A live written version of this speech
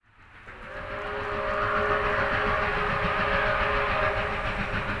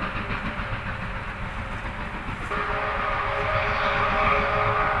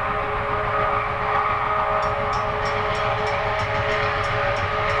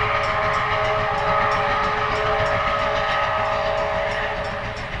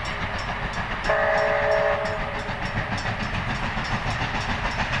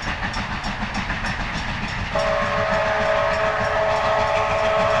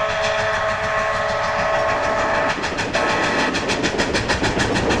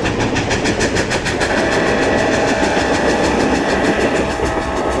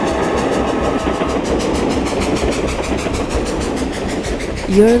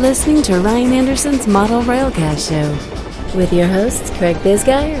You're listening to Ryan Anderson's Model Railcast Show with your hosts Craig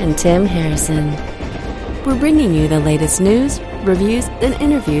Bisgeyer and Tim Harrison. We're bringing you the latest news, reviews, and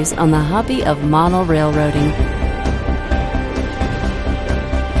interviews on the hobby of model railroading.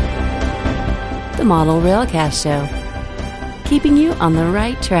 The Model Railcast Show, keeping you on the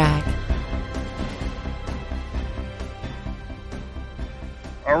right track.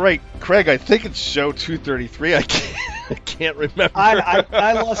 All right, Craig, I think it's show 233. I can't remember.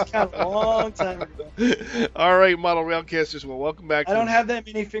 I lost count a long time ago. All right, Model Railcasters, well, welcome back. I don't have that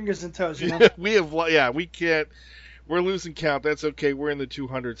many fingers and toes, you know? We can't. We're losing count. That's okay. We're in the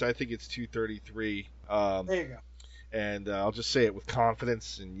 200s. I think it's 233. There you go. And I'll just say it with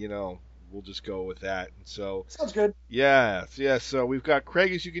confidence, and, we'll just go with that. And so sounds good. Yeah. So we've got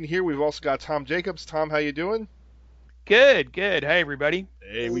Craig, as you can hear. We've also got Tom Jacobs. Tom, how you doing? Good. Hey, everybody.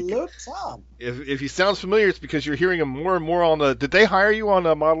 Hey, Hello, Tom. If he sounds familiar, it's because you're hearing him more and more on the. Did they hire you on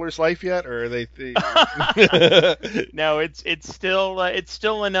Modeler's Life yet, or are they? No, it's still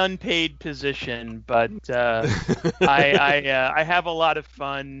an unpaid position, but I have a lot of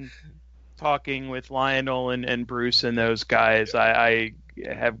fun talking with Lionel and Bruce and those guys. I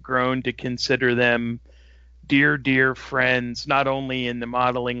have grown to consider them dear friends, not only in the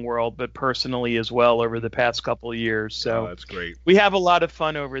modeling world, but personally as well over the past couple of years. So that's great. We have a lot of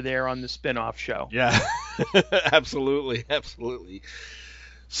fun over there on the spin-off show. Yeah, absolutely.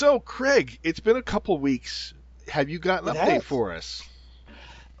 So, Craig, it's been a couple weeks. Have you got an update for us?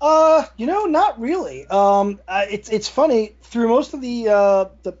 Not really. It's funny, through most of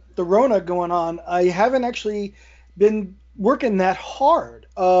the Rona going on, I haven't actually been working that hard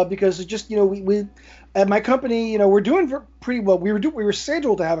because it's just, we at my company, we're doing pretty well. We were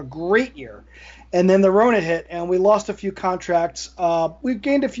scheduled to have a great year, and then the Rona hit, and we lost a few contracts. We've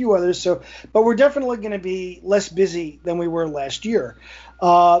gained a few others, but we're definitely going to be less busy than we were last year.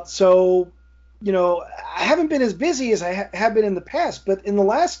 So, I haven't been as busy as I have been in the past, but in the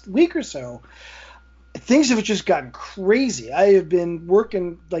last week or so, things have just gotten crazy. I have been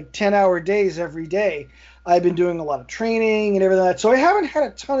working like 10-hour days every day. I've been doing a lot of training and everything like that. So I haven't had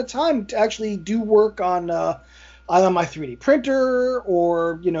a ton of time to actually do work on either my 3D printer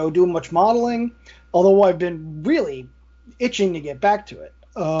or, doing much modeling, although I've been really itching to get back to it.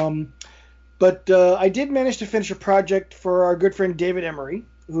 But I did manage to finish a project for our good friend David Emery,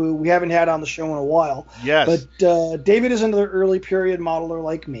 who we haven't had on the show in a while. Yes. But David is another early period modeler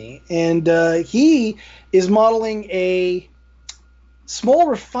like me, and he is modeling a small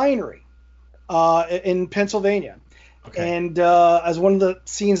refinery in Pennsylvania, and as one of the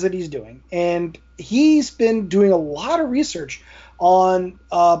scenes that he's doing. And he's been doing a lot of research on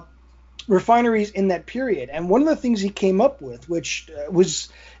refineries in that period. And one of the things he came up with, which was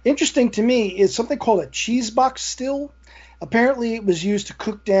interesting to me, is something called a cheese box still. Apparently it was used to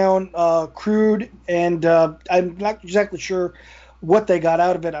cook down crude, and I'm not exactly sure what they got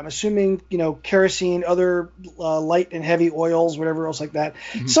out of it. I'm assuming, kerosene, other light and heavy oils, whatever else like that.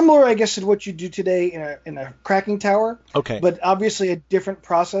 Mm-hmm. Similar, I guess, to what you do today in a cracking tower. Okay. But obviously a different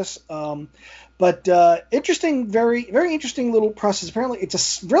process. But interesting, very, very interesting little process. Apparently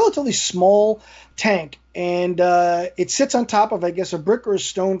it's a relatively small tank, and it sits on top of, I guess, a brick or a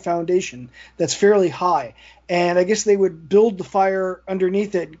stone foundation that's fairly high. And I guess they would build the fire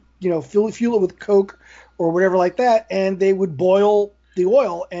underneath it, fuel it with coke or whatever like that, and they would boil the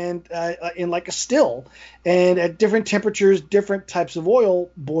oil and in like a still, and at different temperatures, different types of oil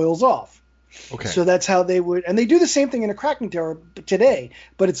boils off. Okay. So that's how they would, and they do the same thing in a cracking tower today,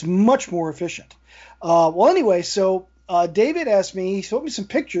 but it's much more efficient. Anyway, so David asked me, he showed me some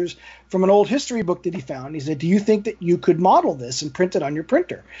pictures from an old history book that he found. He said, "Do you think that you could model this and print it on your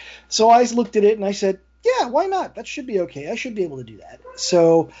printer?" So I looked at it and I said, "Yeah, why not? That should be okay. I should be able to do that."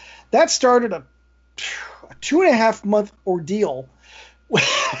 So that started a 2.5 month ordeal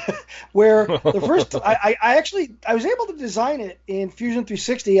where the first I was able to design it in Fusion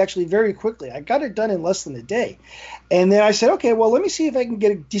 360 actually very quickly. I got it done in less than a day, and then I said, okay, well, let me see if I can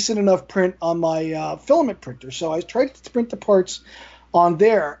get a decent enough print on my filament printer. So I tried to print the parts on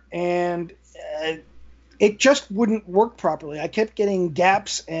there, and it just wouldn't work properly. I kept getting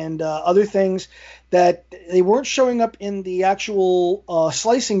gaps and other things that they weren't showing up in the actual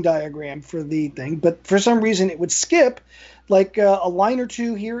slicing diagram for the thing, but for some reason it would skip like a line or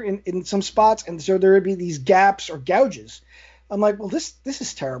two here in some spots, and so there would be these gaps or gouges. I'm like, well, this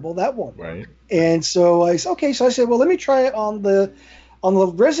is terrible. That won't work. Right. And so I said, well, let me try it on the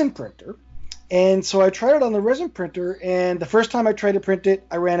resin printer. And so I tried it on the resin printer, and the first time I tried to print it,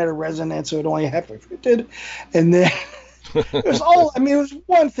 I ran out of resin, and so it only halfway printed. And then It was it was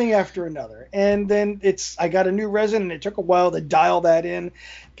one thing after another. And then I got a new resin, and it took a while to dial that in,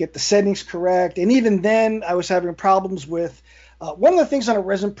 get the settings correct. And even then, I was having problems with one of the things on a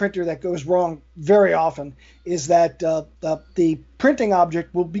resin printer that goes wrong very often is that the printing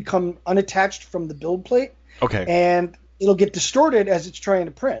object will become unattached from the build plate. Okay. And it'll get distorted as it's trying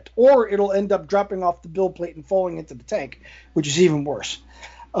to print, or it'll end up dropping off the build plate and falling into the tank, which is even worse.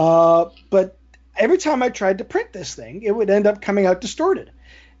 But every time I tried to print this thing, it would end up coming out distorted.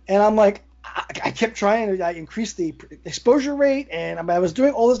 And I'm like, I kept trying. I increased the exposure rate, and I was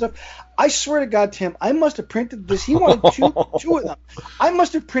doing all this stuff. I swear to God, Tim, I must have printed this. He wanted two of them. I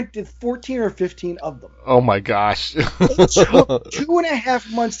must have printed 14 or 15 of them. Oh, my gosh. It took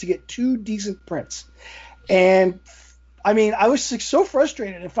 2.5 months to get 2 decent prints. And I was so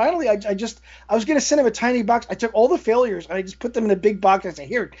frustrated. And finally, I was going to send him a tiny box. I took all the failures, and I just put them in a big box. And I said,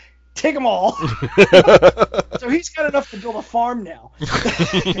 here, take them all. So he's got enough to build a farm now.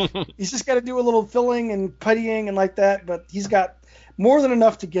 He's just got to do a little filling and puttying and like that. But he's got more than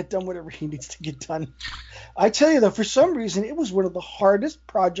enough to get done whatever he needs to get done. I tell you, though, for some reason, it was one of the hardest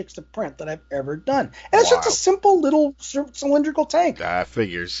projects to print that I've ever done. And it's just a simple little cylindrical tank. That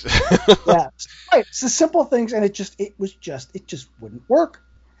figures. Yeah. Right. It's the simple things, and it just wouldn't work.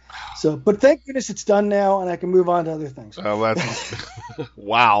 So, but thank goodness it's done now, and I can move on to other things. Oh, that's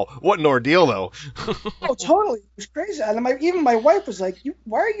wow! What an ordeal, though. Oh, totally, it was crazy. And even my wife was like,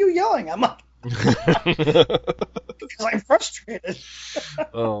 "Why are you yelling?" I'm like, "Because I'm frustrated."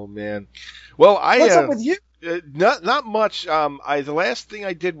 Oh man. Well, what's up with you? Not much. The last thing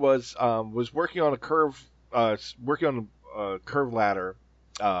I did was working on a curve ladder,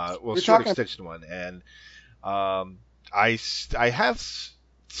 short extension one, and I have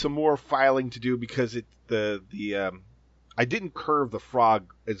some more filing to do because I didn't curve the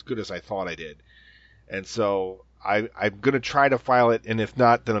frog as good as I thought I did, and so I'm gonna try to file it, and if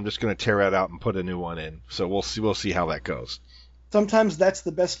not, then I'm just gonna tear it out and put a new one in. So we'll see how that goes. Sometimes that's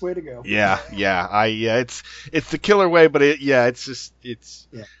the best way to go. Yeah. It's the killer way, but because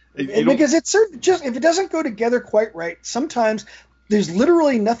it's just if it doesn't go together quite right, sometimes there's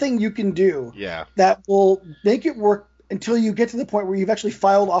literally nothing you can do that will make it work until you get to the point where you've actually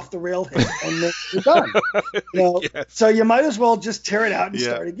filed off the railhead and then you're done. Yes. So you might as well just tear it out and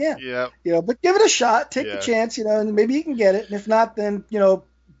start again. Yeah. But give it a shot, take the chance, and maybe you can get it. And if not, then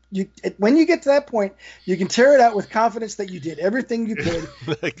when you get to that point, you can tear it out with confidence that you did everything you could.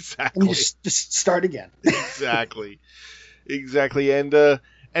 Exactly. And you just start again. Exactly.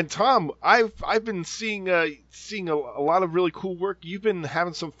 And Tom, I've been seeing a lot of really cool work. You've been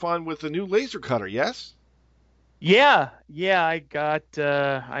having some fun with the new laser cutter, yes? Yeah. I got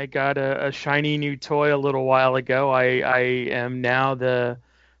a shiny new toy a little while ago. I am now the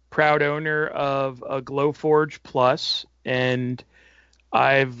proud owner of a Glowforge Plus, and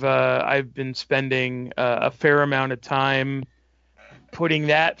I've been spending a fair amount of time putting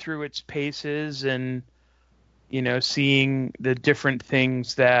that through its paces, and seeing the different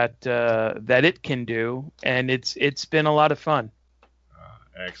things that it can do, and it's been a lot of fun.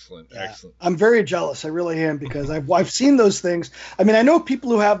 Excellent. I'm very jealous. I really am, because I've seen those things. I know people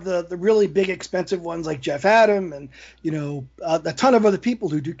who have the really big expensive ones like Jeff Adam and a ton of other people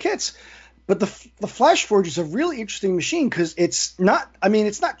who do kits. But the Flash Forge is a really interesting machine because it's not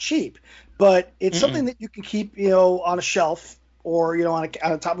cheap, but it's something that you can keep on a shelf or on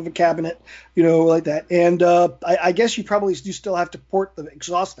the top of a cabinet, like that. And I guess you probably do still have to port the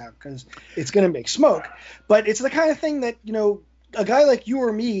exhaust out because it's going to make smoke. But it's the kind of thing that a guy like you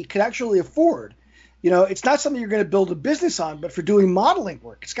or me could actually afford. It's not something you're going to build a business on, but for doing modeling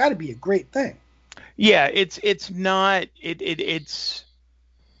work, it's got to be a great thing. Yeah, it's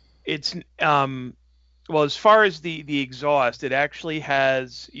well, as far as the exhaust, it actually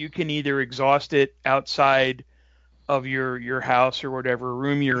has, you can either exhaust it outside of your house or whatever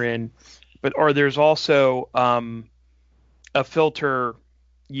room you're in, or there's also a filter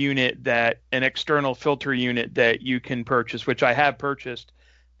unit, an external filter unit that you can purchase, which I have purchased,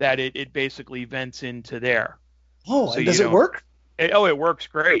 that it basically vents into there. Oh, so does it work? It works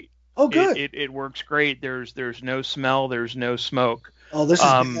great. Oh, good. It works great. There's no smell. There's no smoke. Oh, this is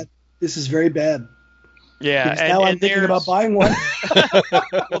bad. This is very bad. Yeah, and now I'm thinking about buying one.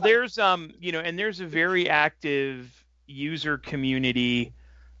 Well, there's and there's a very active user community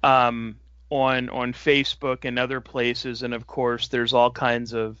on Facebook and other places, and of course there's all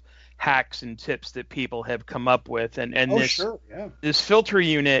kinds of hacks and tips that people have come up with, and this filter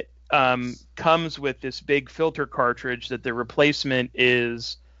unit comes with this big filter cartridge that the replacement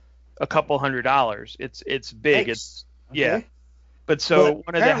is a couple $100. It's big. Nice. It's okay. But so but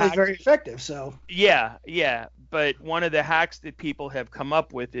one of the hacks, very effective. So yeah. But one of the hacks that people have come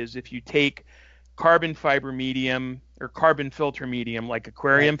up with is if you take carbon fiber medium or carbon filter medium, like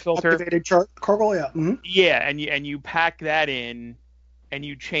aquarium filter, activated charcoal, yeah. Mm-hmm. Yeah, and you pack that in, and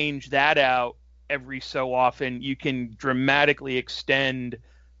you change that out every so often, you can dramatically extend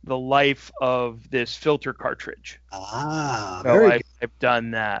the life of this filter cartridge. So Very good. I've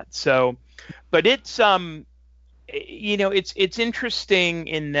done that. So, but it's it's interesting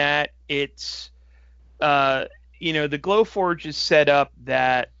in that it's the Glowforge is set up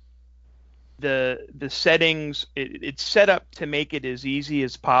that the settings it's set up to make it as easy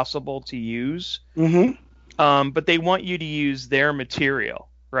as possible to use. Mm-hmm. But they want you to use their material,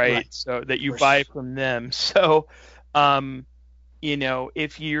 right? So that you buy from them. So,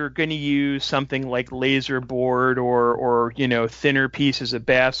 if you're going to use something like laser board or thinner pieces of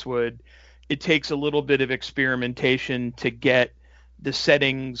basswood, it takes a little bit of experimentation to get the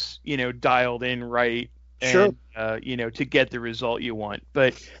settings, dialed in right, and to get the result you want.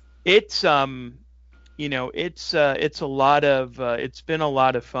 But it's it's a lot of it's been a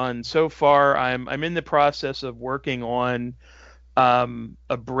lot of fun so far. I'm in the process of working on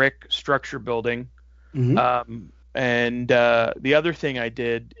a brick structure building. Mm-hmm. And the other thing I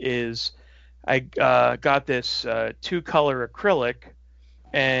did is I got this 2-color acrylic,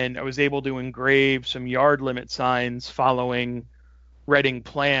 and I was able to engrave some yard limit signs following Reading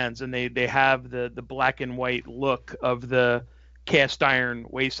plans, and they have the black and white look of the cast iron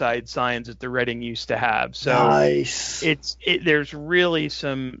wayside signs that the Reading used to have. So nice. There's really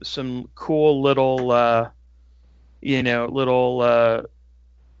some cool little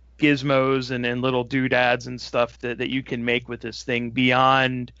gizmos and little doodads and stuff that you can make with this thing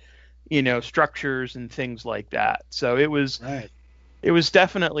beyond structures and things like that. So it was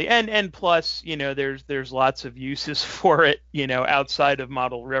definitely, and plus there's lots of uses for it outside of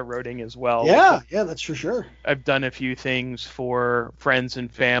model railroading as well. Yeah, that's for sure. I've done a few things for friends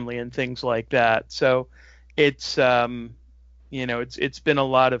and family and things like that. So it's it's been a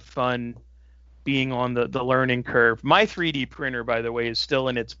lot of fun being on the learning curve. My 3D printer, by the way, is still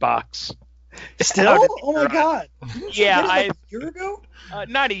in its box. Still? Oh my God! Yeah, a year ago?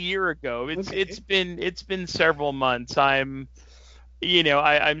 Not a year ago. It's been several months. I'm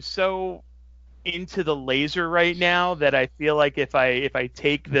so into the laser right now that I feel like if I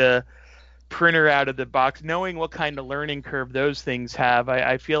take the printer out of the box, knowing what kind of learning curve those things have,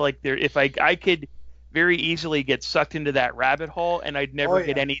 I feel like I could very easily get sucked into that rabbit hole, and I'd never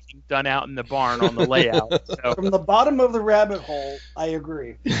get anything done out in the barn on the layout. So. From the bottom of the rabbit hole, I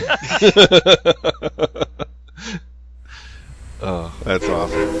agree. Oh, that's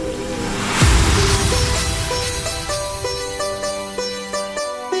awesome.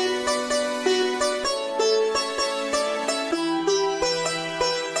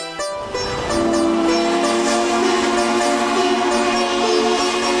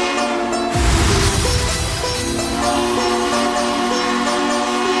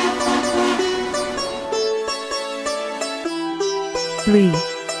 Three,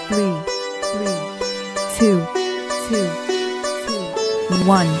 2,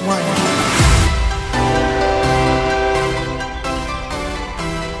 1.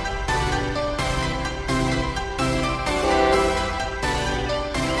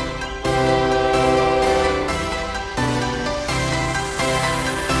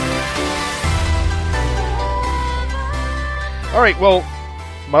 All right, well,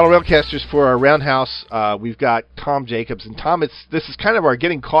 Model Railcasters, for our Roundhouse, we've got Tom Jacobs, and Tom, this is kind of our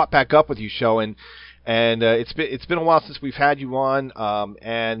getting caught back up with you show, and it's been a while since we've had you on,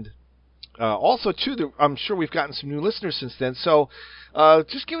 and also too, I'm sure we've gotten some new listeners since then. So,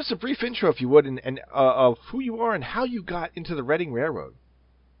 just give us a brief intro, if you would, and of who you are and how you got into the Reading Railroad.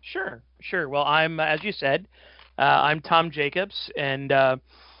 Sure. Well, I'm, as you said, I'm Tom Jacobs, and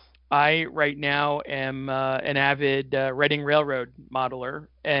I right now am an avid Reading Railroad modeler,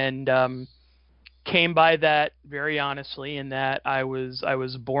 and came by that very honestly in that I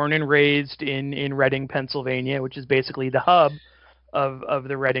was born and raised in Reading, Pennsylvania, which is basically the hub of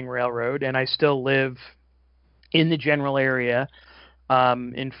the Reading Railroad, and I still live in the general area.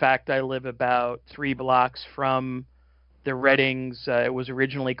 In fact, I live about 3 blocks from the Readings. It was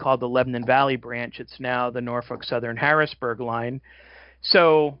originally called the Lebanon Valley Branch. It's now the Norfolk Southern Harrisburg line.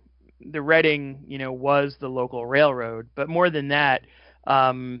 So the Reading, was the local railroad. But more than that,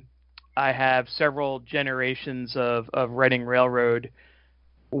 I have several generations of Reading Railroad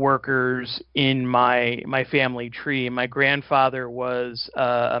workers in my family tree. My grandfather was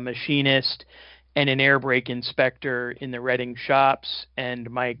a machinist and an air brake inspector in the Reading shops, and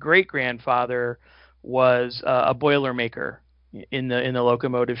my great-grandfather was a boilermaker in the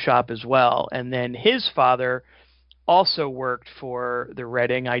locomotive shop as well. And then his father also worked for the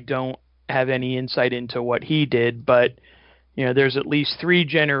Reading. I don't have any insight into what he did, but there's at least 3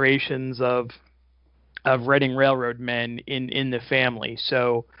 generations of Reading Railroad men in the family.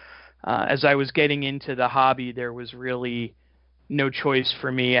 So as I was getting into the hobby, there was really no choice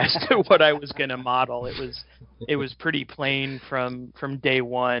for me as to what I was going to model. It was pretty plain from day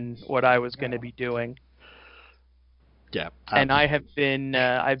one what I was going to be doing. Yeah, and I've been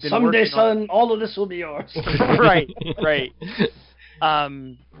someday, son, all of this will be yours. Right.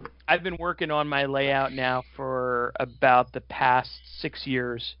 I've been working on my layout now for about the past 6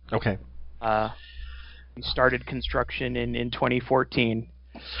 years. Okay. We started construction in 2014.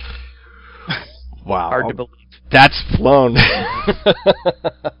 Wow. Hard to believe. That's flown. It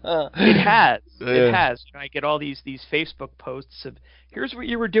has. It has. I get all these Facebook posts of, here's what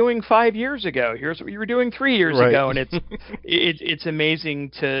you were doing 5 years ago. Here's what you were doing 3 years ago, and it's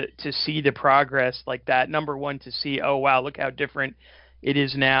amazing to see the progress like that. Number one, to see, oh wow, look how different it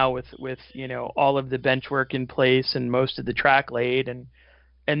is now with all of the bench work in place and most of the track laid, and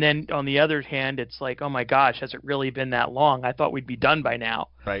then on the other hand, it's like, oh my gosh, has it really been that long? I thought we'd be done by now.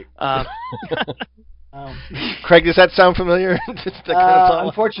 Right. Craig, does that sound familiar?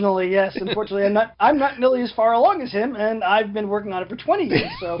 Unfortunately, yes. Unfortunately, I'm not nearly as far along as him, and I've been working on it for 20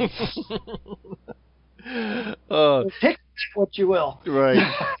 years. So, pick what you will. Right.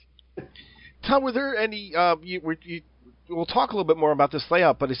 Tom, were there any? We'll talk a little bit more about this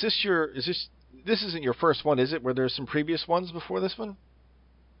layout, but this isn't your first one, is it? Were there some previous ones before this one?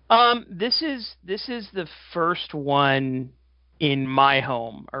 This is the first one in my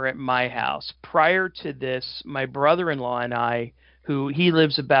home or at my house. Prior to this, my brother-in-law and I, he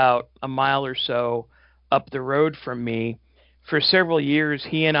lives about a mile or so up the road from me, for several years,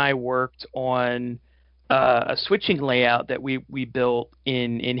 he and I worked on a switching layout that we built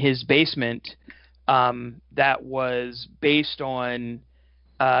in his basement that was based on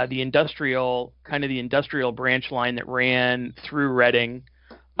the industrial branch line that ran through Reading.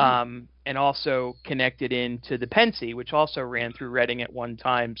 And also connected into the Pensy, which also ran through Reading at one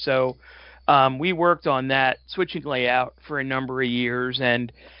time. So we worked on that switching layout for a number of years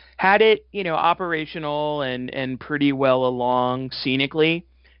and had it, operational and pretty well along scenically,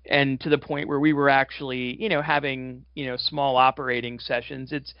 and to the point where we were actually, having, small operating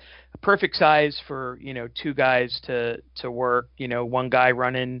sessions. It's a perfect size for, 2 guys to work, one guy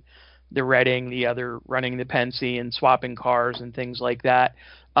running the Reading, the other running the Pensy, and swapping cars and things like that.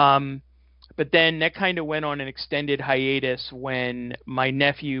 But then that kind of went on an extended hiatus when my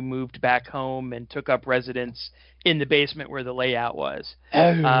nephew moved back home and took up residence in the basement where the layout was.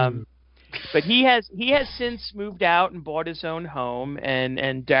 But he has since moved out and bought his own home,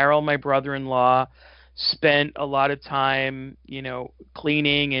 and Daryl, my brother-in-law, spent a lot of time,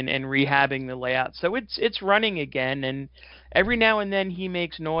 cleaning and rehabbing the layout. So it's running again, and every now and then he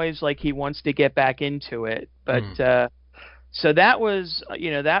makes noise like he wants to get back into it. But so that was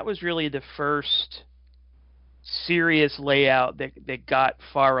really the first serious layout that got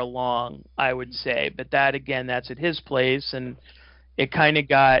far along, I would say. But that's at his place, and it kind of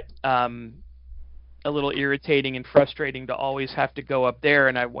got a little irritating and frustrating to always have to go up there,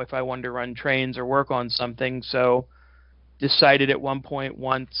 and if I wanted to run trains or work on something. So decided at one point,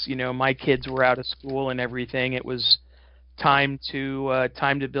 once my kids were out of school and everything, it was time to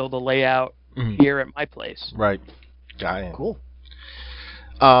build a layout here at my place. Right. Got it. Cool.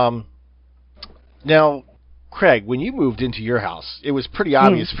 Now, Craig, when you moved into your house, it was pretty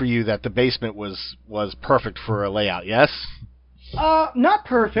obvious for you that the basement was perfect for a layout, yes? Not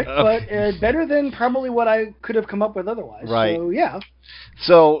perfect, but better than probably what I could have come up with otherwise. Right. So, yeah.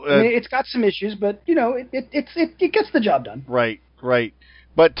 So I mean, it's got some issues, but it gets the job done. Right.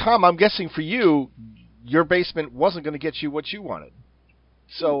 But Tom, I'm guessing for you, your basement wasn't going to get you what you wanted.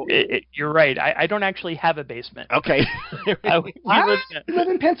 So you're right. I don't actually have a basement. Okay. You live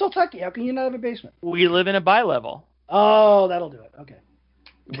in Pennsylvania. How can you not have a basement? We live in a bi-level. Oh, that'll do it. Okay.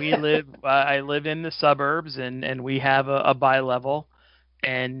 I live in the suburbs, and we have a bi-level,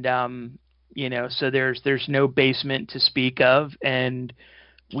 and so there's no basement to speak of, and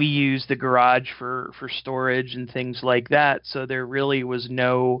we use the garage for storage and things like that. So there really was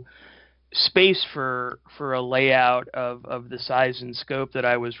no space for a layout of the size and scope that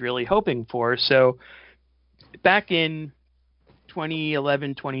I was really hoping for. So back in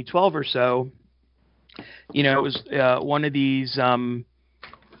 2011, 2012 or so, it was one of these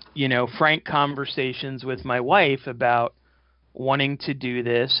frank conversations with my wife about wanting to do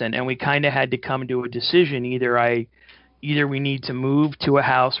this, and we kind of had to come to a decision. Either we need to move to a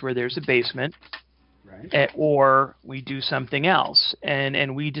house where there's a basement, or we do something else.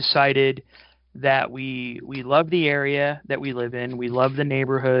 And we decided that we love the area that we live in. We love the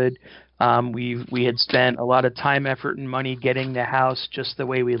neighborhood. We had spent a lot of time, effort, and money getting the house just the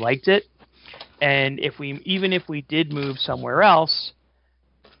way we liked it. And even if we did move somewhere else,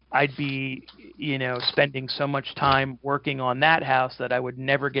 I'd be, spending so much time working on that house that I would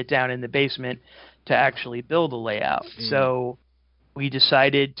never get down in the basement to actually build a layout. So we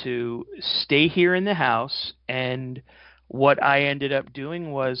decided to stay here in the house, and what I ended up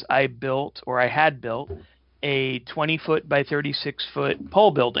doing was I had built a 20-foot by 36-foot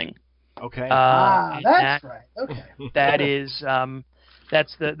pole building. Okay. That's right. Okay. That is,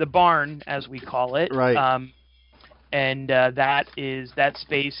 that's the barn, as we call it. Right. And that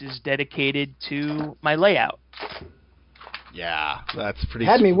space is dedicated to my layout. Yeah, that's pretty.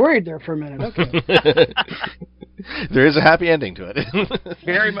 Had me worried there for a minute. Okay. There is a happy ending to it.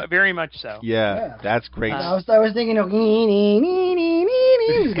 Very much so. Yeah, that's great. I was thinking of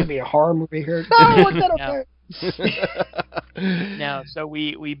it's gonna be a horror movie here. No, it's not okay. No, so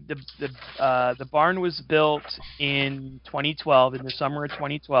the barn was built in 2012, in the summer of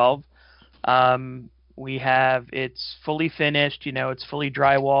 2012. It's fully finished. It's fully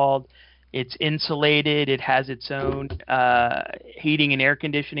drywalled. It's insulated. It has its own heating and air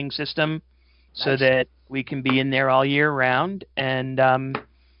conditioning system, so that we can be in there all year round. And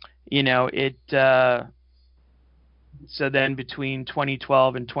so then between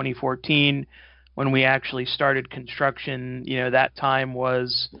 2012 and 2014, when we actually started construction, that time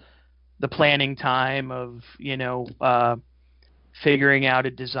was the planning time of figuring out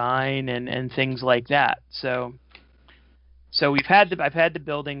a design and things like that. So I've had the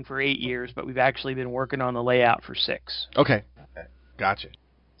building for 8 years, but we've actually been working on the layout for 6. Okay. Gotcha.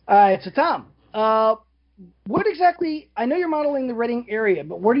 All right, so Tom, what exactly? I know you're modeling the Reading area,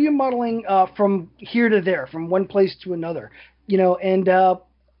 but what are you modeling from here to there, from one place to another? And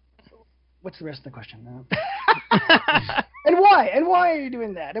what's the rest of the question? And why? And why are you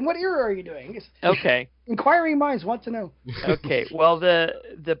doing that? And what era are you doing? Okay. Inquiring minds want to know. Okay. Well,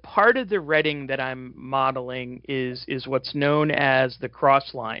 the part of the Reading that I'm modeling is what's known as the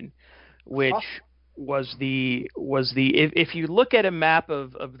cross line, which was the if you look at a map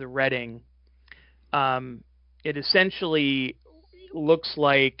of the Reading, it essentially looks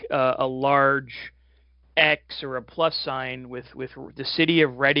like a large X or a plus sign with the city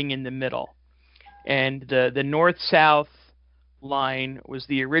of Reading in the middle. And the north-south line was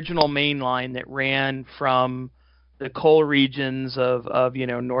the original main line that ran from the coal regions of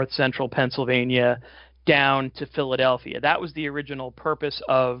north central Pennsylvania down to Philadelphia. That was the original purpose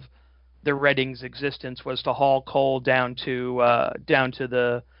of the Reading's existence, was to haul coal down to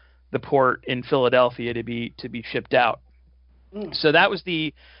the port in Philadelphia to be shipped out. So that was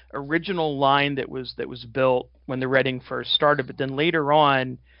the original line that was built when the Reading first started. But then later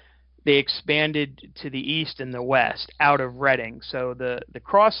on, they expanded to the east and the west out of Reading. So the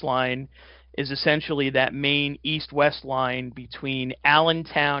cross line is essentially that main east-west line between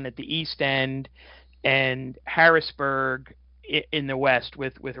Allentown at the east end and Harrisburg in the west,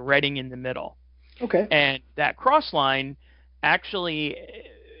 with Reading in the middle. Okay. And that cross line actually,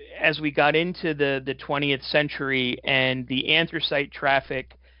 as we got into the 20th century and the anthracite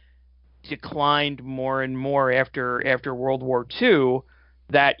traffic declined more and more after World War II,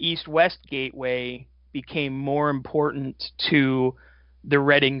 that east-west gateway became more important to the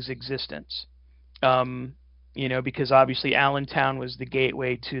Reading's existence. Because obviously Allentown was the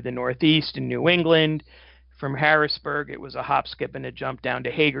gateway to the Northeast and New England. From Harrisburg, it was a hop, skip, and a jump down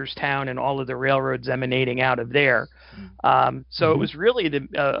to Hagerstown and all of the railroads emanating out of there. So it was really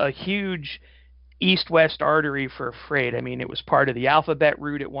a huge east-west artery for freight. I mean, it was part of the alphabet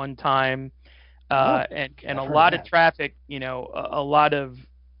route at one time. And a lot of traffic, a lot of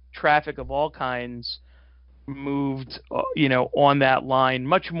traffic of all kinds moved, on that line,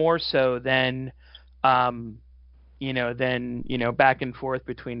 much more so than, back and forth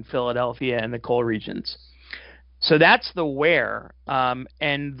between Philadelphia and the coal regions. So that's the where.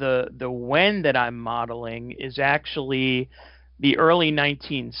 And the when that I'm modeling is actually the early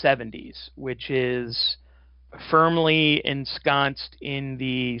 1970s, which is firmly ensconced in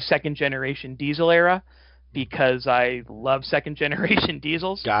the second generation diesel era, because I love second generation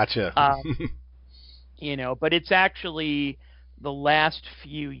diesels. Gotcha. But it's actually the last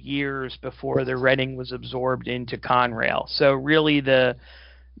few years before the Reading was absorbed into Conrail. So really the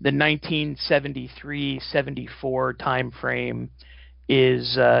 1973-74 time frame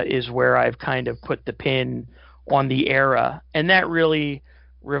is where I've kind of put the pin on the era, and that really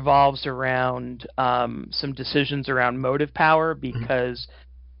revolves around some decisions around motive power, because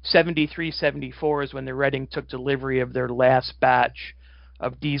 73, 74 is when the Reading took delivery of their last batch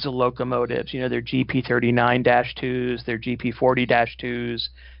of diesel locomotives, their GP39-2s, their GP40-2s,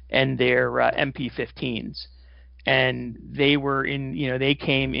 and their MP15s. And they were they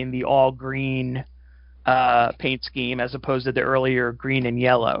came in the all green paint scheme as opposed to the earlier green and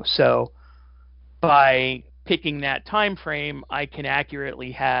yellow. So by picking that time frame, I can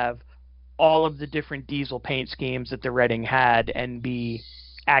accurately have all of the different diesel paint schemes that the Reading had and be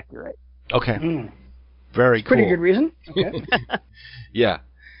accurate. Okay. Very cool. Pretty good reason. Okay. Yeah.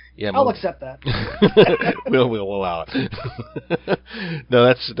 I'll accept that. we'll allow it. No,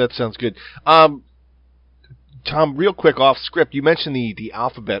 that sounds good. Tom, real quick off script, you mentioned the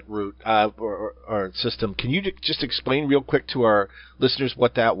alphabet route or system. Can you just explain real quick to our listeners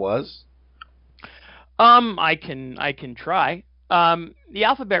what that was? I can try. The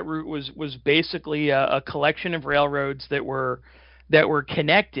alphabet route was basically a collection of railroads that were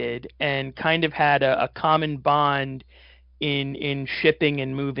connected and kind of had a common bond in shipping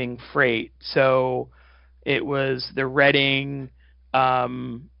and moving freight. So it was the Reading,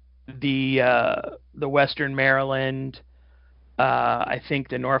 the Western Maryland, I think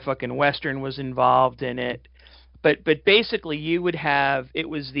the Norfolk and Western was involved in it. But basically you would have, it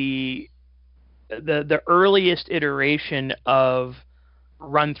was the earliest iteration of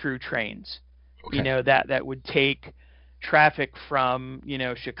run-through trains. Okay. That would take traffic from,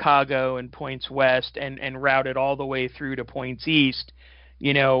 Chicago and points west and route it all the way through to points east,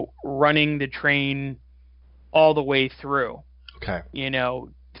 running the train all the way through. Okay.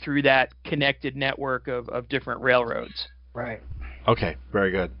 Through that connected network of different railroads. Right. Okay.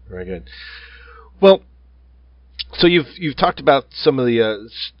 Very good. Very good. Well, so you've talked about some of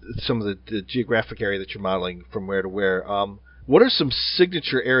the geographic area that you're modeling from where to where. What are some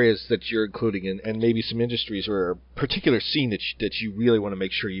signature areas that you're including, and maybe some industries or a particular scene that you really want to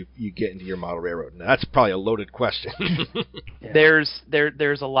make sure you get into your model railroad? Now, that's probably a loaded question. Yeah.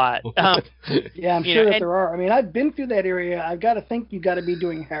 There's a lot. Yeah, I'm sure that there are. I mean, I've been through that area. I've got to think you've got to be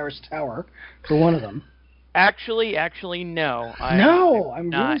doing Harris Tower for one of them. Actually, no.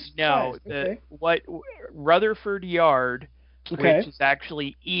 I'm really surprised. No, what Rutherford Yard, which is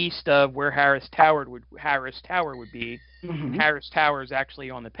actually east of where Harris Tower would be. Mm-hmm. Harris Tower is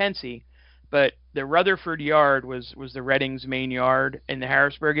actually on the Pensy, but the Rutherford Yard was the Reading's main yard in the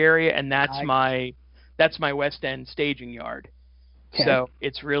Harrisburg area, and that's my West End staging yard. Okay. So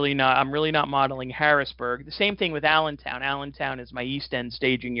it's really not. I'm really not modeling Harrisburg. The same thing with Allentown. Allentown is my East End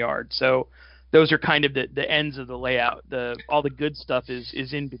staging yard. So those are kind of the ends of the layout. All the good stuff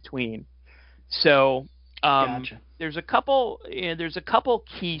is in between. So Gotcha. There's a couple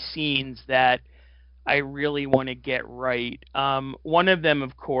key scenes that I really want to get right. One of them,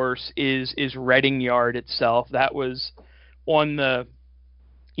 of course, is Reading Yard itself. That was on the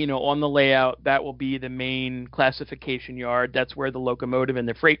layout. That will be the main classification yard. That's where the locomotive and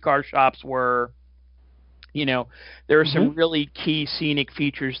the freight car shops were. There are some really key scenic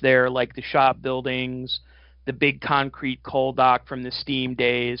features there, like the shop buildings, the big concrete coal dock from the steam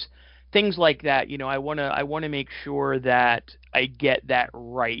days, things like that. I want to make sure that I get that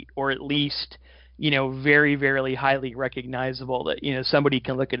right, or at least very, very highly recognizable that somebody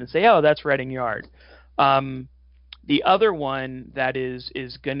can look at it and say, oh, that's Reading Yard. The other one that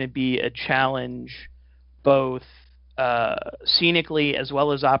is going to be a challenge, both scenically as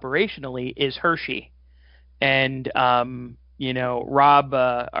well as operationally, is Hershey. And Rob,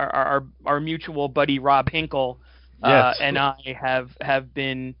 our mutual buddy Rob Hinkle, yes. and I have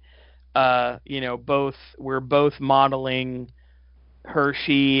been, we're both modeling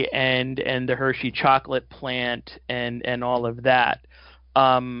Hershey and the Hershey chocolate plant and all of that.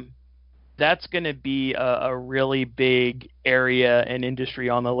 That's going to be a really big area and industry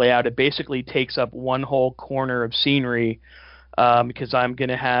on the layout. It basically takes up one whole corner of scenery, because I'm going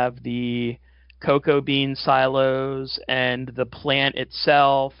to have the cocoa bean silos and the plant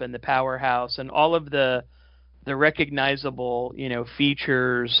itself and the powerhouse and all of the recognizable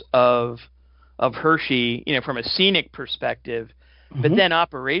features of Hershey from a scenic perspective. But then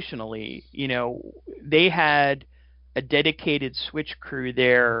operationally, they had a dedicated switch crew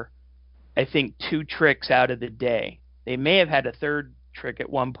there, I think 2 tricks out of the day. They may have had a third trick at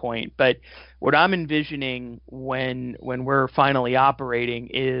one point, but what I'm envisioning when we're finally operating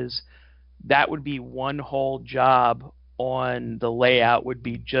is that would be one whole job on the layout, would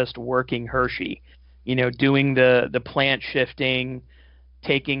be just working Hershey, doing the plant shifting,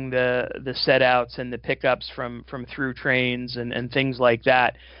 taking the set outs and the pickups from through trains and things like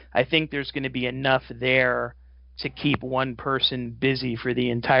that. I think there's going to be enough there to keep one person busy for the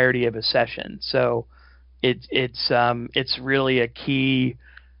entirety of a session. So it's really a key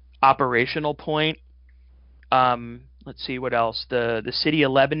operational point. Let's see what else. The city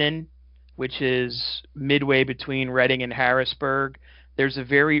of Lebanon, which is midway between Reading and Harrisburg. There's a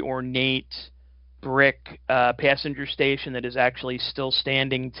very ornate brick passenger station that is actually still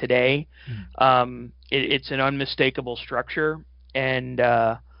standing today. It's an unmistakable structure, and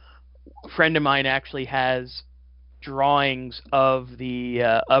a friend of mine actually has drawings of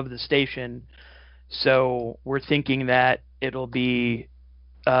the station. So we're thinking that it'll be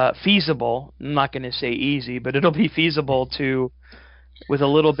feasible. I'm not going to say easy, but it'll be feasible to, with a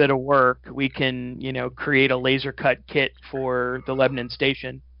little bit of work, we can, create a laser cut kit for the Lebanon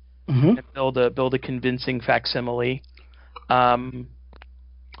station and build a convincing facsimile.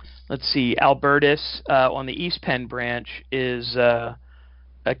 Let's see, Albertus on the East Penn branch is a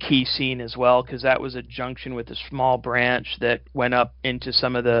key scene as well, because that was a junction with a small branch that went up into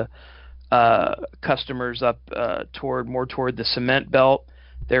some of the customers up toward the cement belt.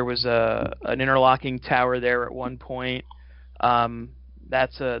 There was an interlocking tower there at one point.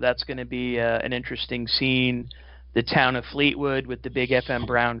 That's going to be an interesting scene. The town of Fleetwood with the big FM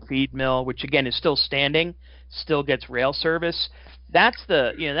Brown feed mill, which again is still standing, still gets rail service. That's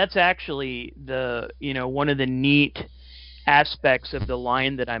actually one of the neat aspects of the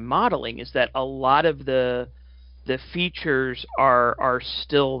line that I'm modeling, is that a lot of the features are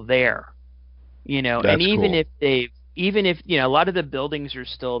still there. And even cool. Even if a lot of the buildings are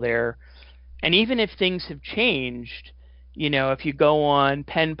still there, and even if things have changed, if you go on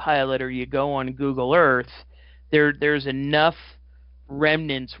Penn Pilot or you go on Google Earth, there's enough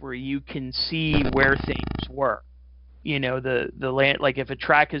remnants where you can see where things were. The land, like if a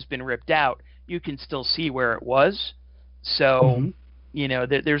track has been ripped out, you can still see where it was. So,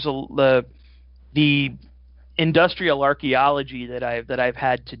 there's the industrial archaeology that I've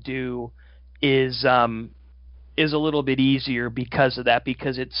had to do is a little bit easier because of that,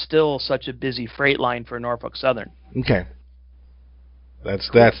 because it's still such a busy freight line for Norfolk Southern. Okay.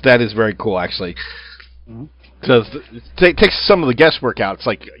 That is very cool, actually. Because it takes some of the guesswork out. It's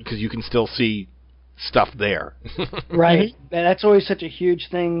like, because you can still see stuff there. Right. And that's always such a huge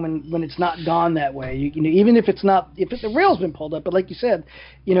thing when it's not gone that way. Even if the rail's been pulled up, but like you said,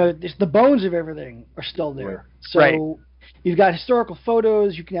 the bones of everything are still there. Right. So right. You've got historical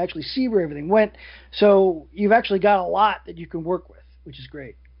photos. You can actually see where everything went. So you've actually got a lot that you can work with, which is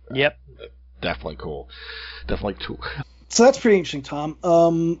great. Yep. Definitely cool. So that's pretty interesting, Tom.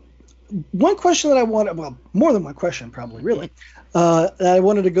 One question that I wanted, well, more than one question, probably, really, that I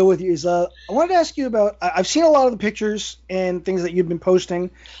wanted to go with you is I wanted to ask you about, I've seen a lot of the pictures and things that you've been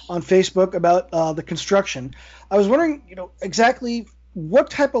posting on Facebook about the construction. I was wondering, exactly what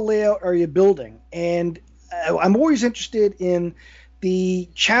type of layout are you building? And I'm always interested in the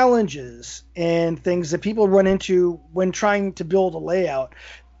challenges and things that people run into when trying to build a layout,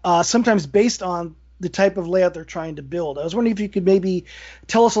 sometimes based on the type of layout they're trying to build. I was wondering if you could maybe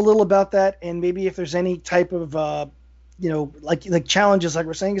tell us a little about that, and maybe if there's any type of like challenges, like we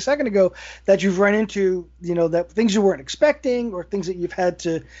were saying a second ago, that you've run into, that things you weren't expecting, or things that you've had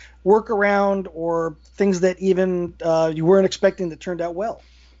to work around, or things that even you weren't expecting that turned out well.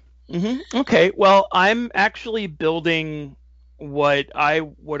 Okay. Well, I'm actually building what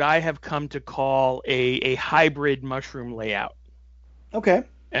I have come to call a hybrid mushroom layout. Okay.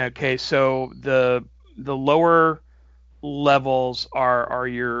 Okay. So the lower levels are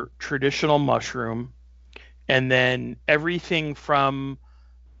your traditional mushroom, and then everything from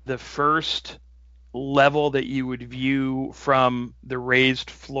the first level that you would view from the raised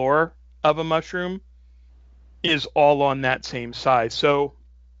floor of a mushroom is all on that same size. So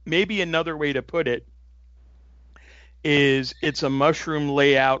maybe another way to put it is it's a mushroom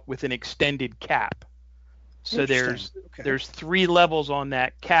layout with an extended cap. So there's 3 levels on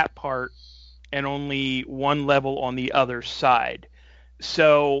that cap part and only 1 level on the other side.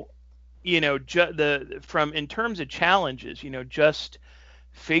 So, in terms of challenges, just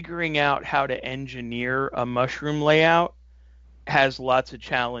figuring out how to engineer a mushroom layout has lots of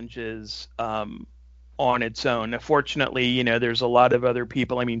challenges on its own. Fortunately, there's a lot of other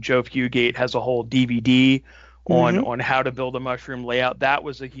people. I mean, Joe Fugate has a whole DVD on how to build a mushroom layout. That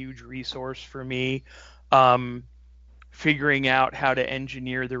was a huge resource for me. Figuring out how to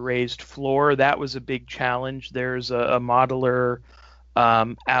engineer the raised floor, that was a big challenge. There's a modeler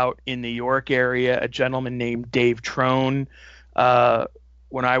out in the New York area, a gentleman named Dave Trone.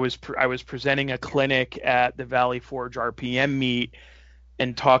 When I was presenting a clinic at the Valley Forge RPM meet,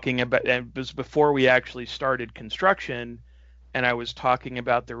 and talking about, and it was before we actually started construction, and I was talking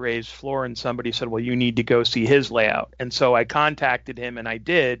about the raised floor, and somebody said, well, you need to go see his layout. And so I contacted him, and I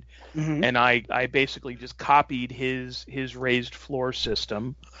did, and I basically just copied his raised floor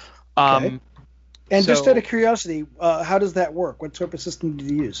system. Okay. And just out of curiosity, how does that work? What type of system do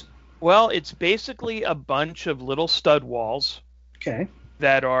you use? Well, it's basically a bunch of little stud walls. Okay.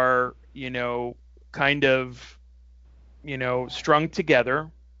 That are, kind of, strung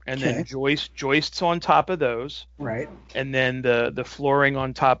together, and then joists on top of those. Right. And then the flooring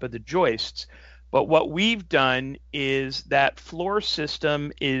on top of the joists. But what we've done is that floor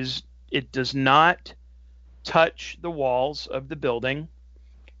system it does not touch the walls of the building,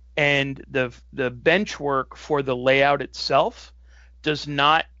 and the benchwork for the layout itself does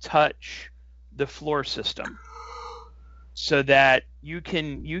not touch the floor system, so that you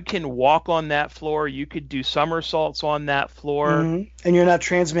can walk on that floor, you could do somersaults on that floor, and you're not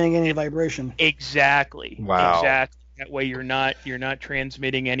transmitting any vibration. Exactly. Wow. Exactly. That way you're not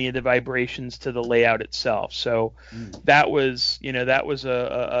transmitting any of the vibrations to the layout itself. So that was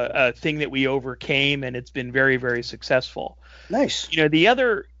a thing that we overcame, and it's been very, very successful. Nice.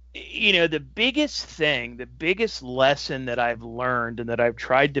 The biggest lesson that I've learned and that I've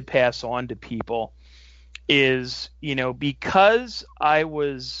tried to pass on to people is, because I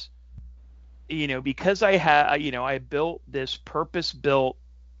built this purpose-built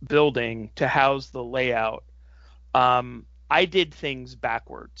building to house the layout. I did things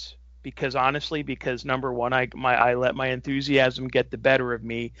backwards because number one, I let my enthusiasm get the better of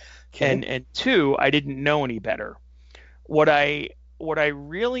me, and two, I didn't know any better. What I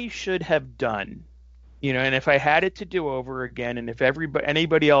really should have done, and if I had it to do over again, and if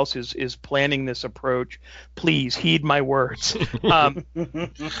anybody else is planning this approach, please heed my words. What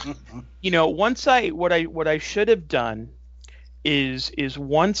I should have done is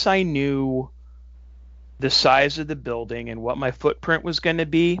once I knew the size of the building and what my footprint was going to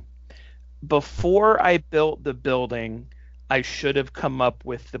be, before I built the building, I should have come up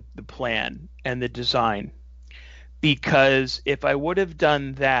with the plan and the design. Because if I would have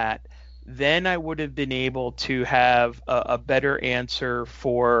done that, then I would have been able to have a better answer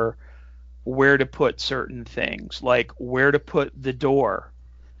for where to put certain things, like where to put the door,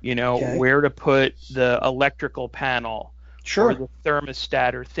 where to put the electrical panel, or the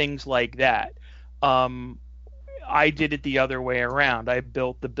thermostat, or things like that. I did it the other way around. I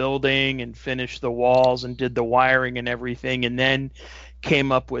built the building and finished the walls and did the wiring and everything, and then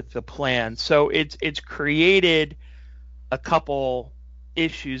came up with the plan. So it's created a couple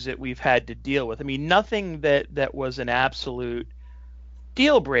issues that we've had to deal with. I mean, nothing that was an absolute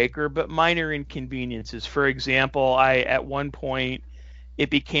deal breaker, but minor inconveniences. For example, at one point it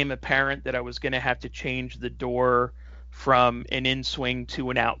became apparent that I was going to have to change the door from an in-swing to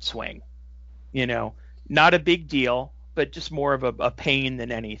an out-swing. Not a big deal, but just more of a pain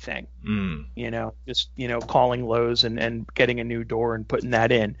than anything. Just calling Lowe's and getting a new door and putting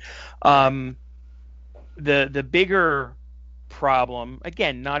that in. The bigger problem,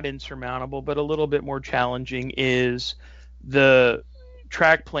 again, not insurmountable, but a little bit more challenging, is the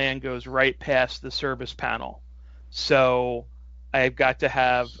track plan goes right past the service panel. So I've got to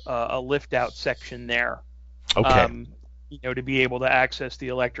have a lift out section there. Okay. To be able to access the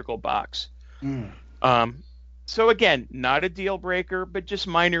electrical box. So again, not a deal breaker, but just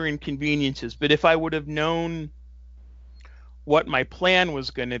minor inconveniences. But if I would have known what my plan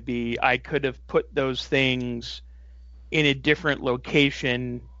was going to be, I could have put those things in a different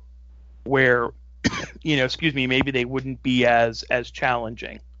location where, maybe they wouldn't be as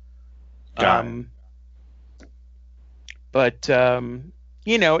challenging. And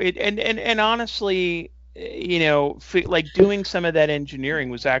honestly, like doing some of that engineering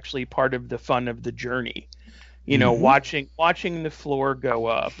was actually part of the fun of the journey. Watching the floor go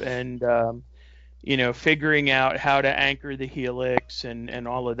up and figuring out how to anchor the helix and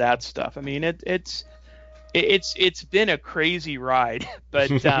all of that stuff. I mean, it's been a crazy ride,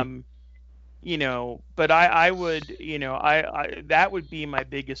 but but I would, that would be my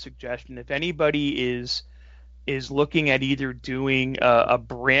biggest suggestion. If anybody is looking at either doing a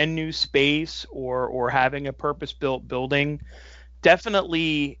brand new space or having a purpose-built building,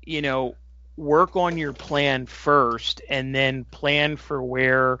 definitely, work on your plan first, and then plan for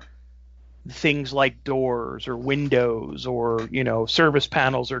where things like doors or windows or, service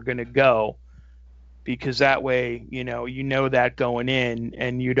panels are going to go, because that way, that going in,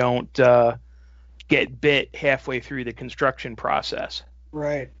 and you don't get bit halfway through the construction process.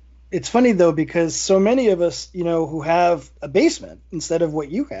 Right. It's funny though, because so many of us, who have a basement instead of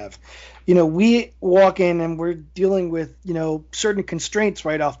what you have, we walk in and we're dealing with, certain constraints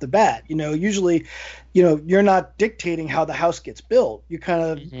right off the bat. Usually, you're not dictating how the house gets built. You kind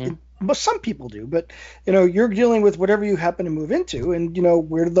of, but some people do, but you're dealing with whatever you happen to move into, and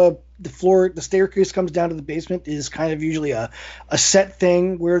where the the staircase comes down to the basement is kind of usually a set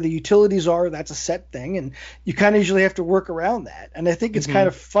thing. Where the utilities are, that's a set thing, and you kind of usually have to work around that. And I think it's kind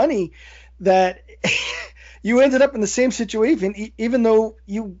of funny that you ended up in the same situation, even though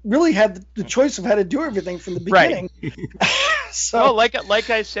you really had the choice of how to do everything from the beginning. Right. So, like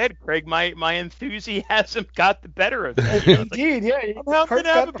I said, Craig, my enthusiasm got the better of me. Indeed, yeah. I'm going to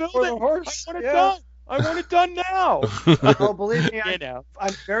have a building. I want it done now. Oh, believe me,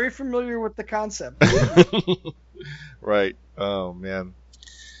 I'm very familiar with the concept. Right. Oh man.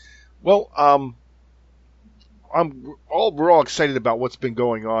 Well, we're all excited about what's been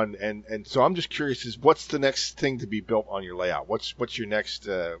going on, and so I'm just curious: is what's the next thing to be built on your layout? What's your next?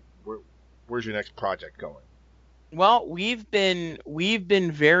 Where's your next project going? Well, we've been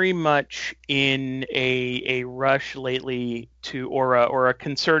very much in a rush lately or a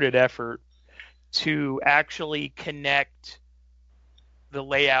concerted effort to actually connect the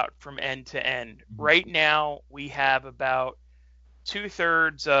layout from end to end. Right now, we have about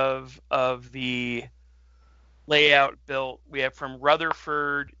 2/3 of the layout built. We have from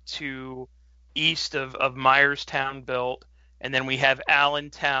Rutherford to east of Myerstown built, and then we have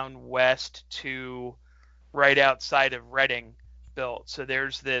Allentown west to right outside of Reading built. So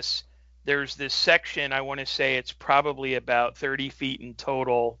there's this section, I want to say it's probably about 30 feet in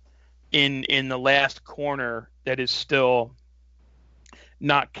total in the last corner that is still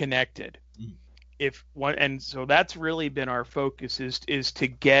not connected. And so that's really been our focus is to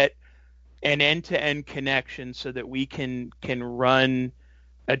get an end-to-end connection so that we can run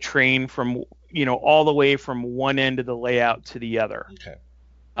a train from all the way from one end of the layout to the other. Okay.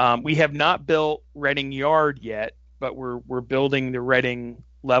 We have not built Reading Yard yet, but we're building the Reading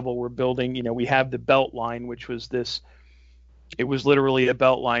level. We're building, we have the belt line, which was it was literally a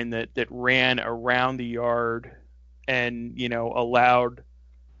belt line that ran around the yard and, allowed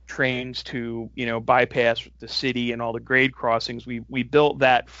trains to, bypass the city and all the grade crossings. We built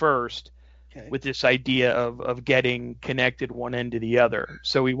that first with this idea of getting connected one end to the other.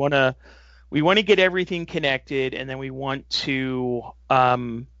 So we want to get everything connected, and then we want to,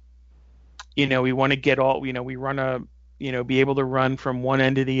 we want to get all, we run be able to run from one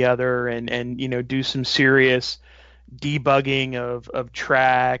end to the other and do some serious debugging of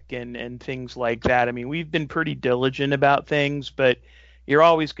track and things like that. I mean, we've been pretty diligent about things, but you're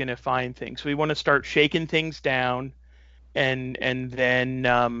always going to find things. So we want to start shaking things down, and then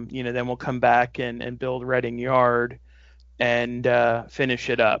then we'll come back and build Reading Yard and finish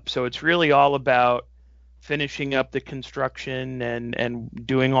it up. So it's really all about finishing up the construction and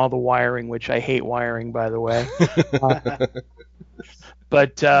doing all the wiring, which I hate wiring, by the way.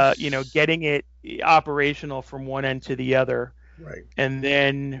 But getting it operational from one end to the other. Right. And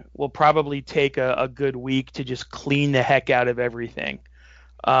then we'll probably take a good week to just clean the heck out of everything.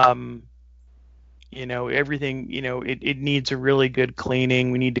 Everything, it needs a really good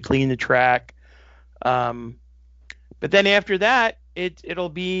cleaning. We need to clean the track. But then after that, it'll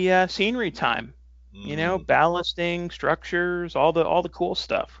be scenery time. Ballasting, structures, all the cool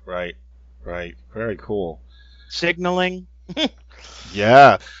stuff. Right. Very cool. Signaling.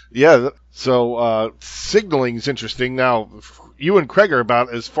 Yeah. So signaling is interesting. Now, you and Craig are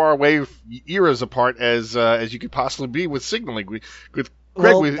about as far away eras apart as you could possibly be with signaling.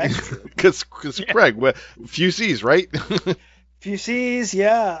 Because Craig, few C's, right? Few C's,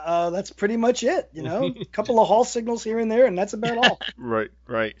 yeah. That's pretty much it. A couple of hall signals here and there, and that's about all.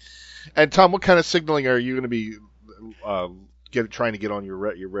 Right. And Tom, what kind of signaling are you going to be trying to get on your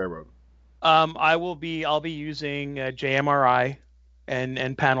railroad? I'll be using JMRI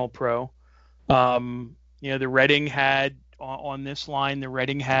and Panel Pro. The Reading had on this line. The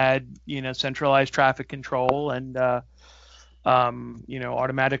Reading had centralized traffic control and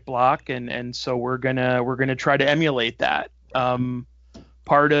automatic block, and so we're gonna try to emulate that.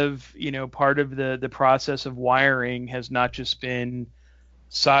 Part of the process of wiring has not just been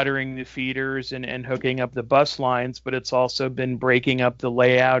soldering the feeders and hooking up the bus lines, but it's also been breaking up the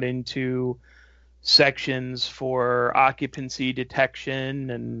layout into sections for occupancy detection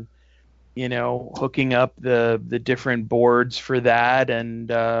and hooking up the different boards for that and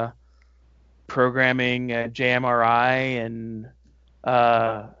programming JMRI and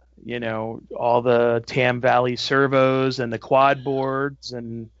all the Tam Valley servos and the quad boards,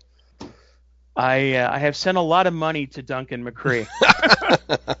 and I have sent a lot of money to Duncan McCree.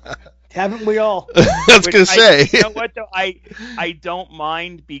 Haven't we all? I was going to say. You know what though? I don't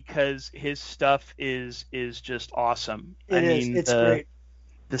mind because his stuff is just awesome. It's great.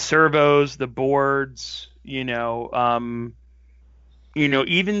 The servos, the boards, even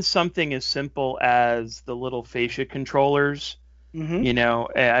something as simple as the little fascia controllers Mm-hmm. You know,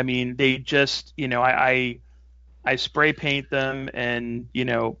 I mean, they just, you know, I spray paint them and, you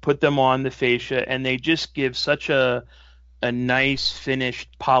know, put them on the fascia, and they just give such a nice finished,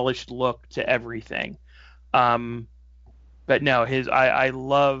 polished look to everything. But no, I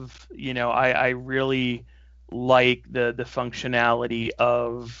love, you know, I really like the functionality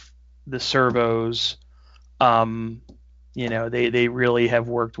of the servos. You know, they really have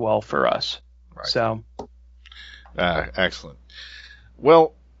worked well for us. Right. So. Excellent.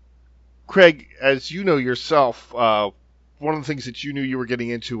 Well, Craig, as you know yourself, one of the things that you knew you were getting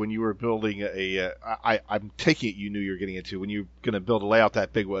into when you were building I'm taking it you knew you were getting into when you were going to build a layout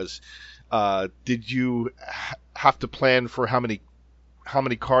that big was, did you have to plan for how many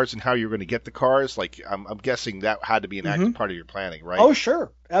cars and how you're going to get the cars? Like, I'm guessing that had to be an active part of your planning, right? Oh,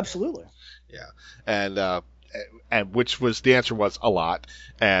 sure. Absolutely. Yeah. And which was, the answer was a lot.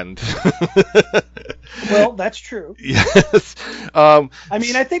 And well, that's true. Yes. I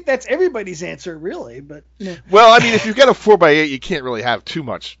mean, I think that's everybody's answer, really. But well, I mean, if you've got a 4x8, you can't really have too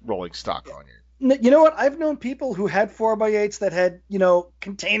much rolling stock on you. You know what? I've known people who had 4x8s that had, you know,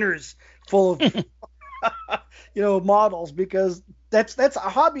 containers full of, you know, models, because that's a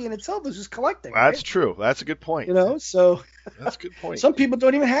hobby in itself, is just collecting. That's right? true. That's a good point. You know, so that's a good point. Some people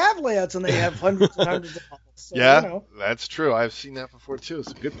don't even have layouts, and they have hundreds and hundreds of models. So, yeah, you know. That's true. I've seen that before too.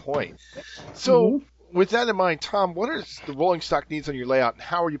 It's a good point. So, with that in mind, Tom, what are the rolling stock needs on your layout, and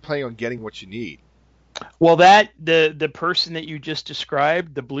how are you planning on getting what you need? Well, the person that you just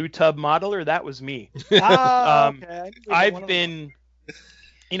described, the blue tub modeler, that was me. Okay. I've been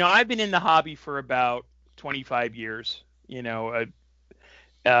in the hobby for about 25 years, you know,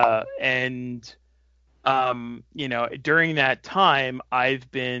 and you know, during that time, I've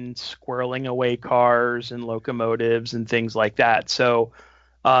been squirreling away cars and locomotives and things like that. So,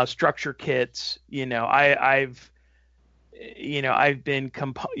 structure kits, you know, I've been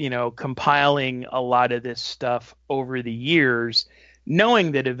compiling a lot of this stuff over the years,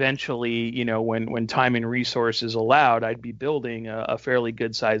 knowing that eventually, you know, when time and resources allowed, I'd be building a fairly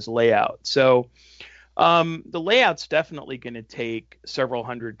good sized layout. So the layout's definitely going to take several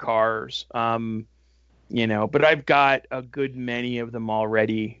hundred cars, you know, but I've got a good many of them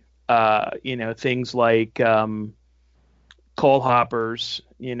already. You know, things like coal hoppers,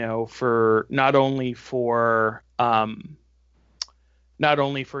 you know, for not only for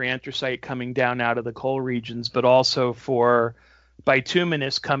anthracite coming down out of the coal regions, but also for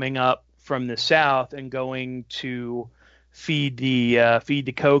bituminous coming up from the south and going to feed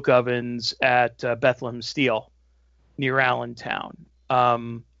the coke ovens at Bethlehem Steel near Allentown. A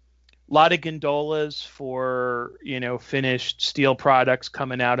lot of gondolas for, you know, finished steel products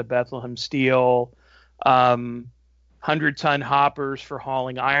coming out of Bethlehem Steel. 100-ton hoppers for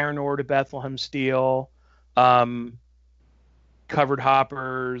hauling iron ore to Bethlehem Steel. Covered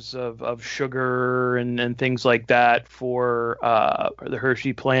hoppers of sugar and things like that for the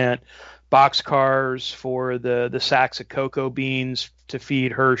Hershey plant, boxcars for the sacks of cocoa beans to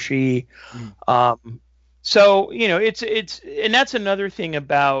feed Hershey. So, you know, it's and that's another thing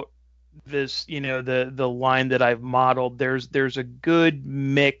about this, you know, the line that I've modeled. There's a good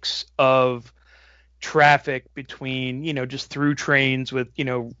mix of traffic between, you know, just through trains with, you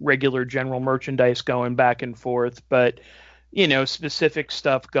know, regular general merchandise going back and forth, but you know, specific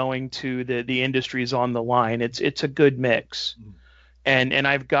stuff going to the industries on the line. It's a good mix. And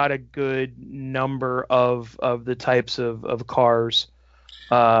I've got a good number of the types of cars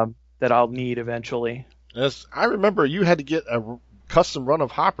that I'll need eventually. Yes, I remember you had to get a custom run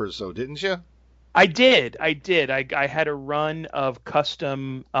of hoppers, though, didn't you? I did. I had a run of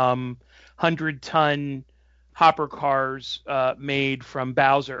custom 100-ton hopper cars made from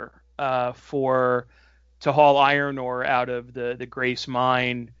Bowser to haul iron ore out of the Grace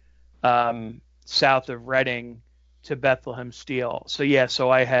mine south of Reading to Bethlehem Steel. So yeah,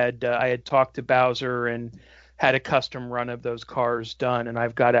 I had talked to Bowser and had a custom run of those cars done, and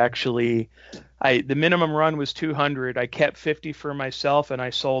I've got the minimum run was 200. I kept 50 for myself, and I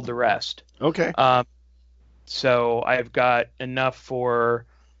sold the rest. Okay. So I've got enough for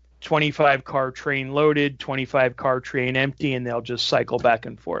 25 car train loaded, 25 car train empty, and they'll just cycle back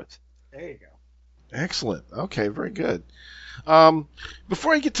and forth. There you go. Excellent. Okay, very good.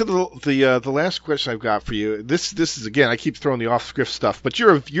 Before I get to the last question I've got for you, this is, again, I keep throwing the off script stuff, but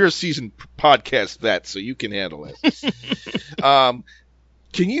you're a seasoned podcast vet, so you can handle it. Can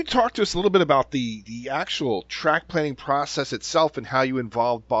you talk to us a little bit about the actual track planning process itself and how you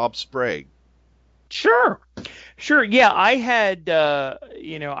involved Bob Sprague? Sure. Yeah, I had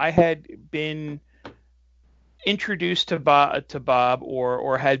been introduced to Bob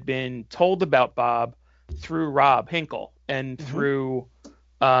or had been told about Bob through Rob Hinkle. and through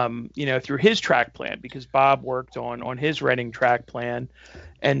through his track plan, because Bob worked on his Reading track plan.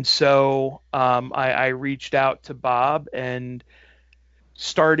 And so I reached out to Bob and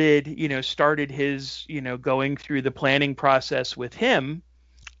started his, going through the planning process with him,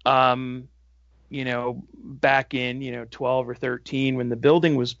 back in, 12 or 13 when the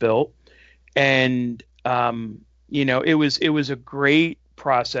building was built. And, it was a great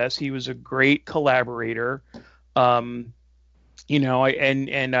process. He was a great collaborator.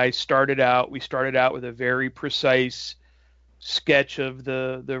 We started out with a very precise sketch of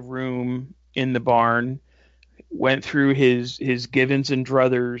the room in the barn, went through his Givens and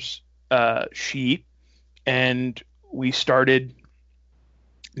Druthers sheet, and we started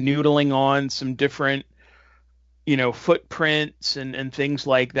noodling on some different footprints and things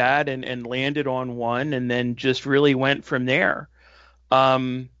like that, and landed on one, and then just really went from there.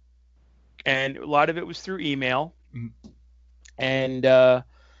 And a lot of it was through email. And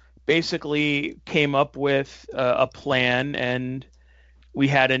basically came up with a plan, and we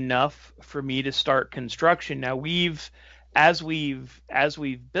had enough for me to start construction. Now as we've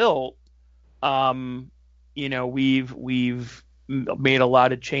built, we've made a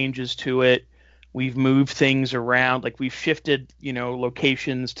lot of changes to it. We've moved things around, like we've shifted,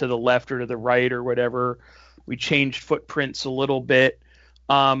 locations to the left or to the right or whatever. We changed footprints a little bit.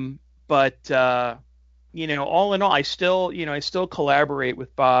 But all in all, I still collaborate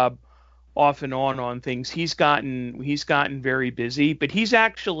with Bob off and on things. He's gotten very busy, but he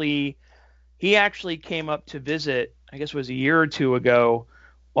actually came up to visit, I guess it was a year or two ago,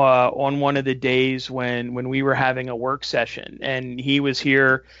 on one of the days when we were having a work session, and he was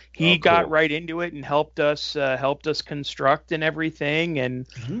here. He got right into it and helped us construct and everything. And,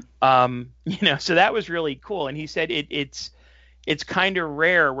 so that was really cool. And he said it's kind of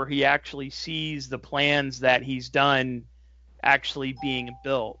rare where he actually sees the plans that he's done actually being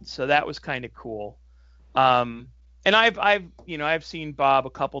built. So that was kind of cool. And I've seen Bob a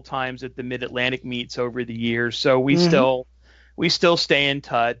couple times at the Mid-Atlantic meets over the years. So we still stay in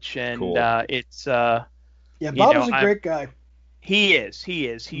touch, and cool. Bob is a great guy. He is.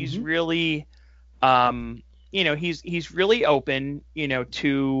 He's really, he's really open,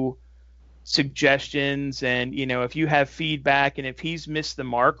 to suggestions, and if you have feedback, and if he's missed the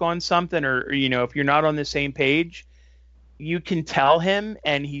mark on something, or if you're not on the same page, you can tell him,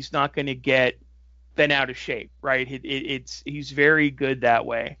 and he's not going to get bent out of shape, right? He's very good that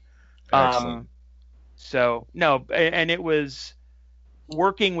way. So no, and it was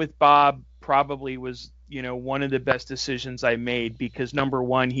working with Bob probably was one of the best decisions I made, because number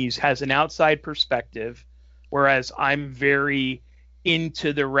one, has an outside perspective, whereas I'm very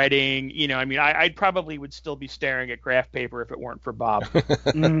into the Reading, I probably would still be staring at graph paper if it weren't for Bob.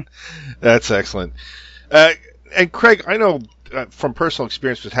 That's excellent. And Craig, I know from personal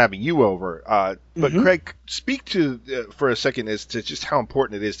experience with having you over, but Craig, speak to for a second as to just how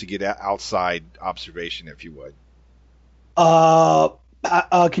important it is to get outside observation, if you would.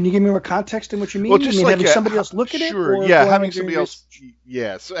 Can you give me more context in what you mean? Well, just having somebody else look at it? Sure, yeah, having somebody else.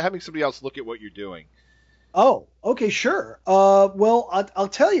 Yeah, so having somebody else look at what you're doing. Oh, okay, sure. Well, I'll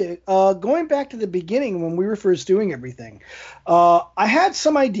tell you, going back to the beginning when we were first doing everything, I had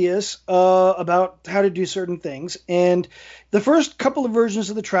some ideas about how to do certain things. And the first couple of versions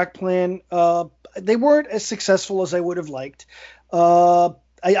of the track plan, they weren't as successful as I would have liked. I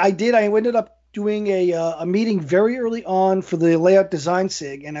ended up doing a meeting very early on for the layout design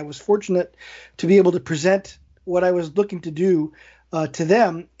SIG, and I was fortunate to be able to present what I was looking to do to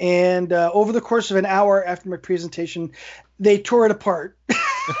them. And over the course of an hour after my presentation, they tore it apart,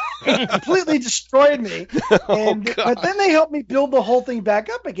 completely destroyed me. But then they helped me build the whole thing back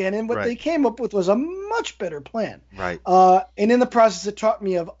up again. And what they came up with was a much better plan. Right. And in the process, it taught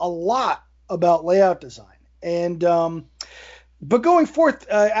me a lot about layout design. And but going forth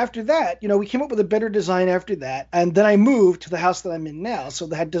after that, we came up with a better design after that. And then I moved to the house that I'm in now. So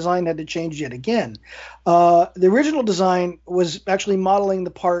that design had to change yet again. The original design was actually modeling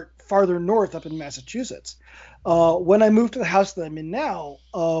the part farther north up in Massachusetts. When I moved to the house that I'm in now,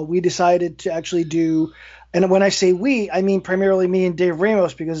 we decided to actually do, and when I say we, I mean primarily me and Dave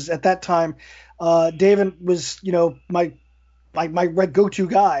Ramos, because at that time, David was, my go-to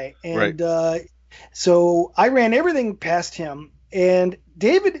guy. And so I ran everything past him, and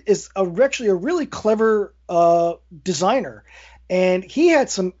David is actually a really clever designer, and he had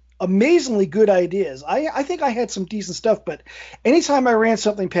some amazingly good ideas. I think I had some decent stuff, but anytime I ran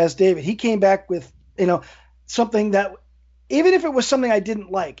something past David, he came back with, something that, even if it was something I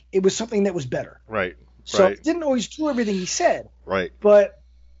didn't like, it was something that was better. Right. So I didn't always do everything he said. Right. But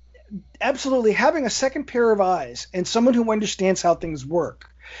absolutely, having a second pair of eyes and someone who understands how things work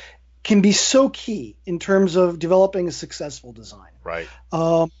can be so key in terms of developing a successful design. Right.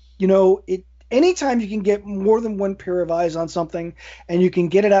 Anytime you can get more than one pair of eyes on something and you can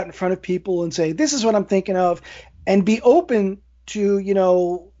get it out in front of people and say, this is what I'm thinking of, and be open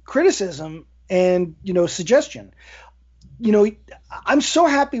to, criticism and, suggestion. I'm so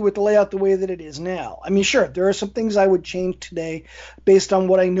happy with the layout the way that it is now. I mean, sure, there are some things I would change today based on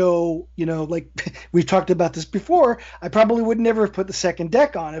what I know, like we've talked about this before. I probably would never have put the second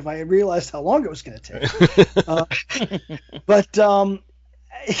deck on if I had realized how long it was going to take. But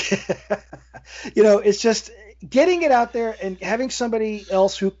it's just getting it out there and having somebody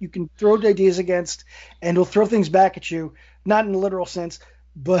else who you can throw ideas against and will throw things back at you, not in the literal sense,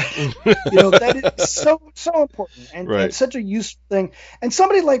 but that is so important and such a useful thing. And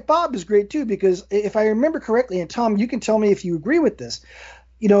somebody like Bob is great too, because if I remember correctly, and Tom, you can tell me if you agree with this,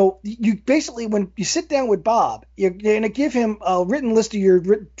 you basically, when you sit down with Bob, you're going to give him a written list of your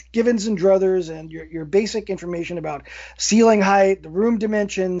givens and druthers and your basic information about ceiling height, the room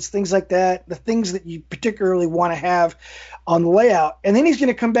dimensions, things like that, the things that you particularly want to have on the layout. And then he's going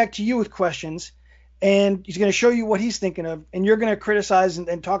to come back to you with questions, and he's going to show you what he's thinking of, and you're going to criticize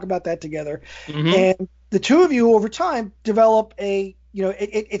and talk about that together. Mm-hmm. And the two of you over time develop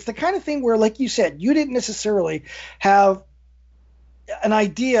it's the kind of thing where, like you said, you didn't necessarily have an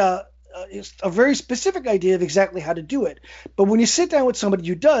idea, a very specific idea of exactly how to do it. But when you sit down with somebody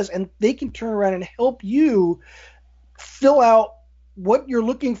who does, and they can turn around and help you fill out what you're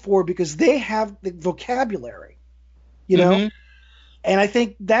looking for because they have the vocabulary, Mm-hmm. And I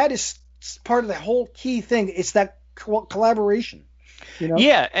think that is part of the whole key thing. It's that collaboration.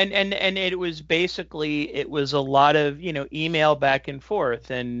 Yeah, and it was basically, it was a lot of, email back and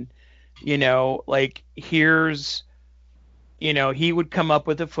forth, and, like, here's, he would come up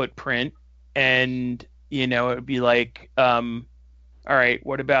with a footprint, and, it would be like, all right,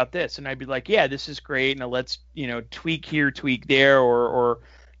 what about this? And I'd be like, yeah, this is great. Now let's, tweak here, tweak there, or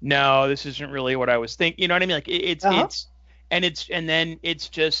no, this isn't really what I was thinking. You know what I mean? Like and then it's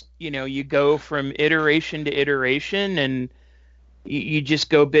just, you go from iteration to iteration, and you just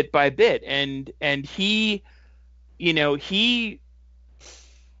go bit by bit. And he,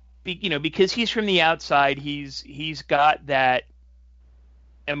 because he's from the outside, he's got that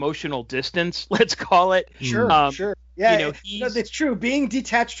emotional distance, let's call it. Sure. Yeah, it's true. Being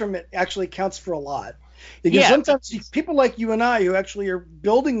detached from it actually counts for a lot. Because sometimes people like you and I, who actually are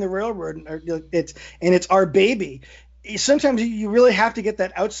building the railroad, it's our baby. Sometimes you really have to get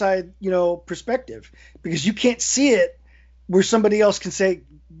that outside, perspective, because you can't see it where somebody else can say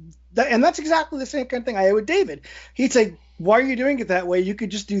that. And that's exactly the same kind of thing I had with David. He'd say, why are you doing it that way? You could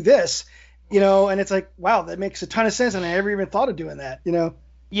just do this, and it's like, wow, that makes a ton of sense. And I never even thought of doing that,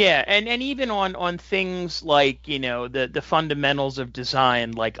 Yeah. And even on things like, the fundamentals of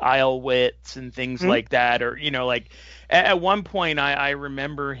design, like aisle widths and things like that, or, like at one point I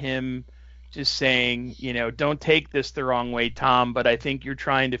remember him just saying, don't take this the wrong way, Tom, but I think you're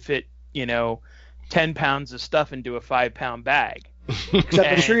trying to fit, 10 pounds of stuff into a 5-pound bag. Except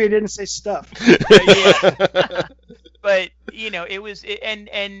I'm sure you didn't say stuff. Yeah. But, it was,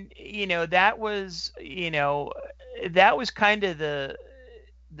 that was kind of the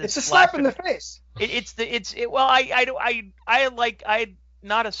it's a slap in the face.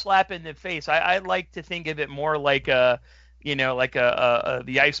 Not a slap in the face. I like to think of it more like the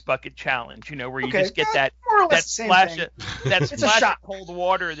ice bucket challenge, where you just get that splash of cold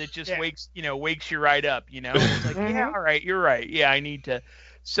water that just wakes you right up, It's like, yeah, all right, you're right. Yeah, I need to.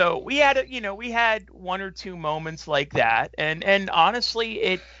 So we had one or two moments like that, and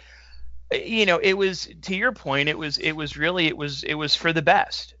honestly, it was, to your point, it was for the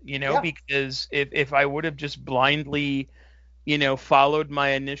best, because if I would have just blindly, followed my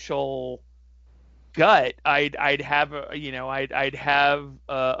initial gut, I'd have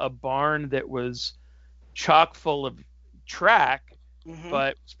a barn that was chock full of track,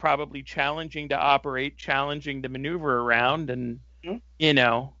 but it's probably challenging to operate, challenging to maneuver around, and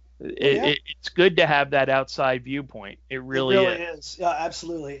it's good to have that outside viewpoint. It really is. Yeah,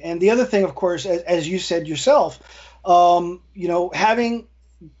 absolutely. And the other thing, of course, as you said yourself, having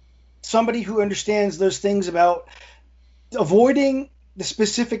somebody who understands those things about avoiding the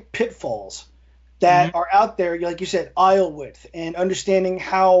specific pitfalls that are out there, like you said, aisle width, and understanding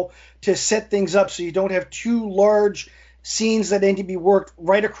how to set things up so you don't have two large scenes that need to be worked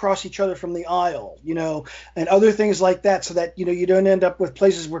right across each other from the aisle, and other things like that, so that, you don't end up with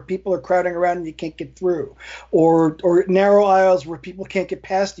places where people are crowding around and you can't get through, or narrow aisles where people can't get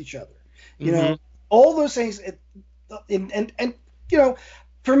past each other, all those things. And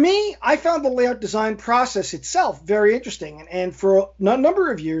For me, I found the layout design process itself very interesting. And for a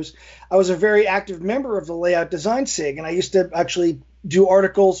number of years, I was a very active member of the layout design SIG. And I used to actually do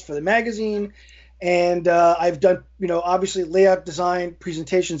articles for the magazine. And I've done, obviously layout design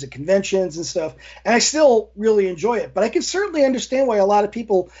presentations at conventions and stuff. And I still really enjoy it. But I can certainly understand why a lot of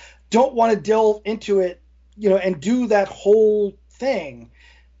people don't want to delve into it, and do that whole thing,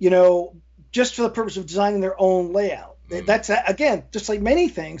 just for the purpose of designing their own layout. That's, again, just like many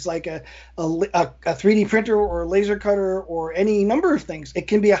things, like a 3D printer or a laser cutter or any number of things. It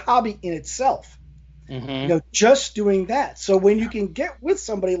can be a hobby in itself, just doing that. So when you can get with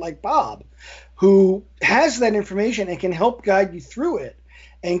somebody like Bob, who has that information and can help guide you through it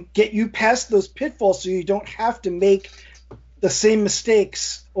and get you past those pitfalls so you don't have to make the same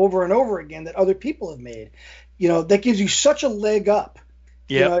mistakes over and over again that other people have made, that gives you such a leg up.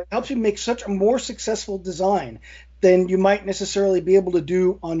 Yeah, it helps you make such a more successful design than you might necessarily be able to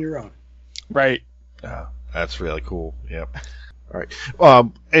do on your own. Right. Yeah, that's really cool. Yep. All right.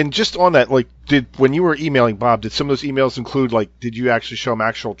 And just on that, when you were emailing Bob, did some of those emails include, did you actually show him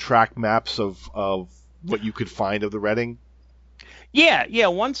actual track maps of what you could find of the Reading? Yeah.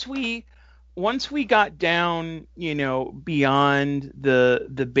 Once we got down, beyond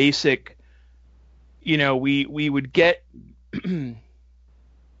the basic, we would get.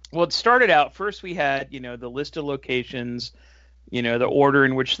 Well, it started out first. We had, the list of locations, the order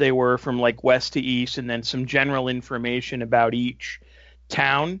in which they were from west to east, and then some general information about each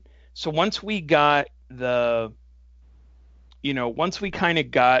town. So once we got once we kind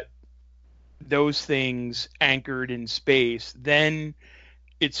of got those things anchored in space, then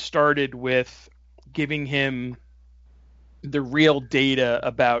it started with giving him the real data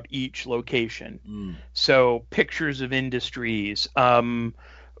about each location. So pictures of industries,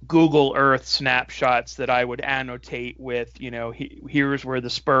 Google Earth snapshots that I would annotate with, here's where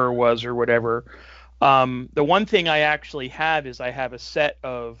the spur was or whatever. The one thing I actually have is I have a set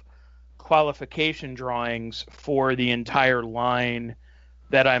of qualification drawings for the entire line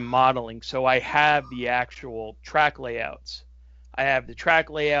that I'm modeling. So I have the actual track layouts. I have the track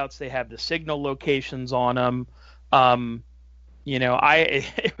layouts. They have the signal locations on them.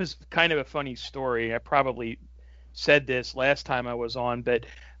 It was kind of a funny story. I probably said this last time I was on, but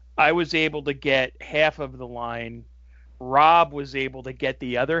I was able to get half of the line. Rob was able to get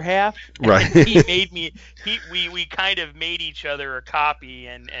the other half. Right. We kind of made each other a copy,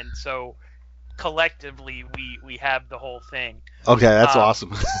 and so collectively we have the whole thing. Okay, that's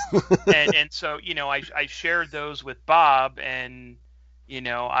awesome. and so, I shared those with Bob, and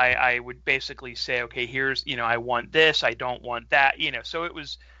I would basically say, okay, here's, I want this, I don't want that, so it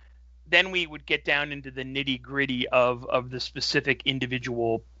was, then we would get down into the nitty gritty of the specific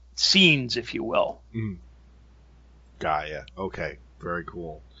individual scenes, if you will. Got ya. Okay. Very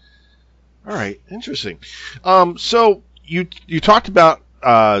cool. All right. Interesting. So you talked about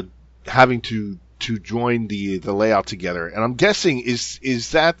having to join the layout together, and I'm guessing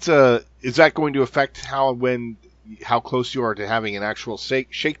is that going to affect how close you are to having an actual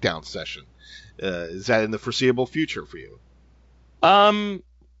shakedown session? Is that in the foreseeable future for you?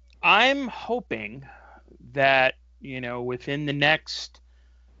 I'm hoping that within the next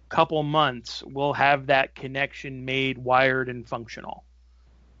couple months we'll have that connection made, wired, and functional.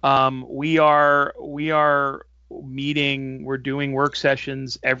 We are meeting. We're doing work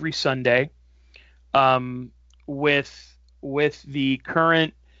sessions every Sunday. With the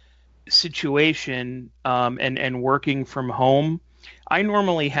current situation and working from home, I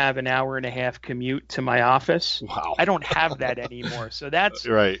normally have an hour and a half commute to my office. Wow. I don't have that anymore. So that's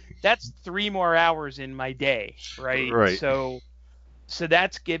right. That's 3 more hours in my day, right? Right. So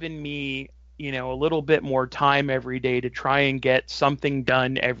that's given me, a little bit more time every day to try and get something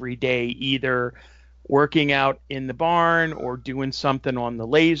done every day, either working out in the barn or doing something on the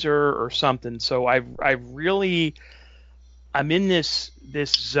laser or something. So I'm in this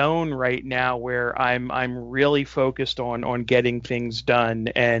zone right now where I'm really focused on getting things done.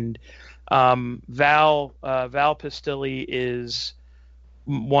 And Val Pastilli is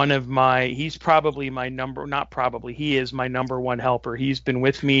he is my number one helper. He's been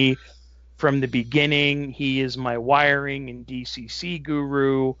with me from the beginning. He is my wiring and DCC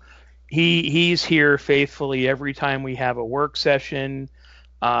guru. He's here faithfully every time we have a work session.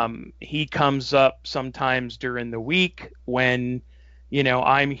 He comes up sometimes during the week when,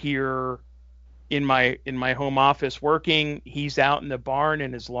 I'm here in my home office working. He's out in the barn,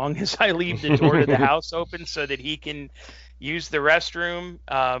 and as long as I leave the door to the house open so that he can use the restroom,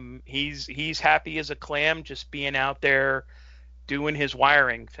 he's happy as a clam just being out there doing his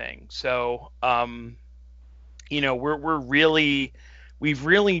wiring thing. So, we're we've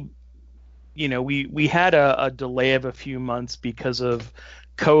really, we had a delay of a few months because of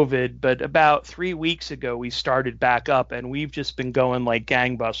COVID, but about 3 weeks ago we started back up, and we've just been going like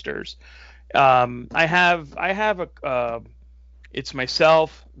gangbusters. I have it's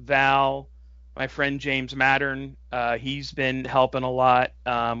myself, Val, my friend James Mattern. He's been helping a lot.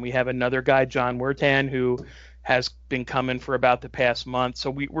 We have another guy, John Wertan, who has been coming for about the past month.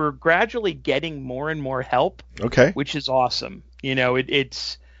 So we're gradually getting more and more help. Okay. Which is awesome.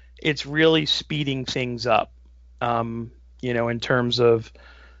 It's really speeding things up. In terms of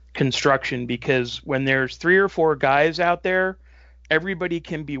construction, because when there's 3 or 4 guys out there, everybody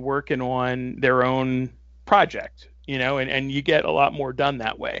can be working on their own project, and you get a lot more done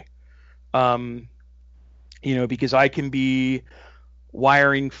that way. Because I can be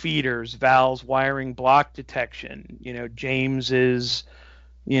wiring feeders, Val's wiring block detection, James is,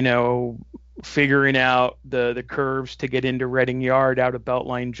 figuring out the curves to get into Reading Yard out of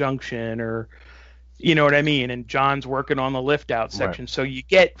Beltline Junction, or you know what I mean? And John's working on the lift out section. Right. So you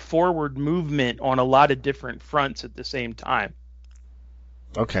get forward movement on a lot of different fronts at the same time.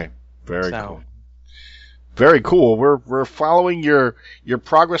 Okay. Very cool. Very cool. We're following your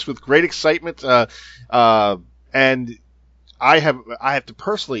progress with great excitement. And I have to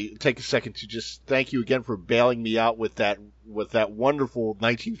personally take a second to just thank you again for bailing me out with that wonderful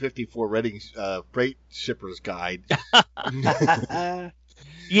 1954 Reading Freight Shippers Guide.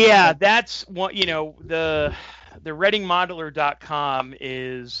 Yeah, that's what, the readingmodeler.com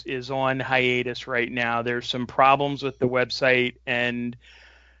is on hiatus right now. There's some problems with the website, and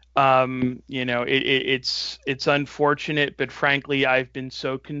it's unfortunate, but frankly, I've been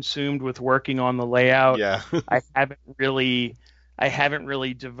so consumed with working on the layout. Yeah. I haven't really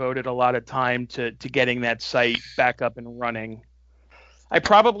devoted a lot of time to getting that site back up and running. I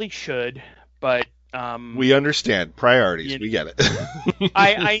probably should, but we understand priorities. We get it.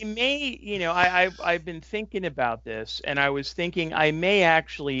 I may, I've been thinking about this, and I was thinking I may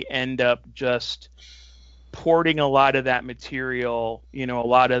actually end up just porting a lot of that material, a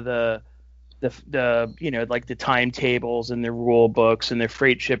lot of the like the timetables and the rule books and the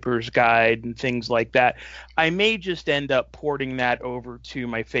freight shipper's guide and things like that. I may just end up porting that over to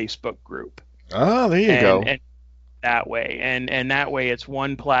my Facebook group. Oh, there you go. And that way, and that way it's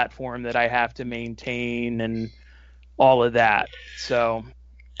one platform that I have to maintain and all of that. So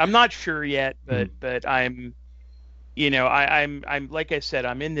I'm not sure yet, but I'm like I said,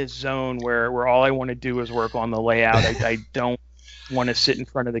 I'm in this zone where all I want to do is work on the layout. I don't want to sit in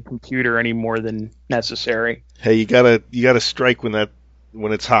front of the computer any more than necessary. Hey, you gotta strike when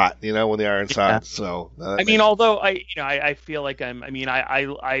it's hot, when the iron's hot. So although I feel like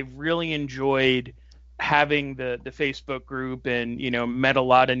I really enjoyed having the Facebook group, and met a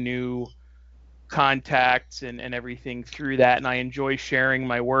lot of new contacts and everything through that, and I enjoy sharing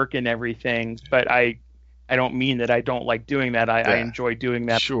my work and everything, but I don't mean that I don't like doing that. I enjoy doing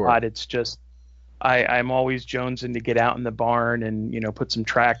that a lot. It's just I'm always jonesing to get out in the barn and put some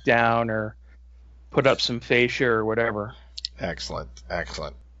track down or put up some fascia or whatever. Excellent.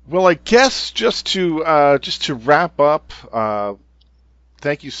 Well, I guess just to wrap up,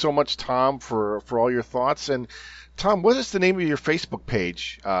 thank you so much, Tom, for all your thoughts. And Tom, what is the name of your Facebook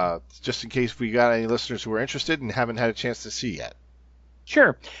page, just in case we got any listeners who are interested and haven't had a chance to see yet?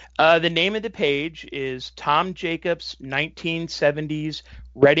 Sure. The name of the page is Tom Jacobs 1970s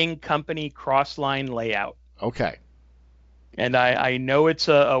Reading Company Crossline Layout. Okay. And I know it's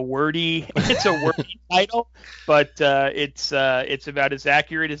a wordy title, but it's about as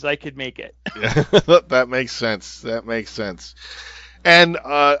accurate as I could make it. Yeah, that makes sense. And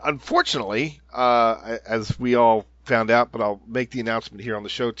unfortunately, as we all found out, but I'll make the announcement here on the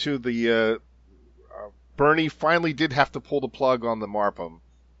show too, the Bernie finally did have to pull the plug on the MARPM.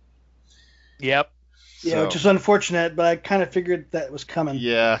 Yep. Yeah, which is unfortunate, but I kind of figured that was coming.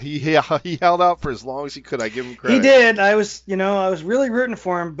 Yeah, he held out for as long as he could. I give him credit. He did. I was really rooting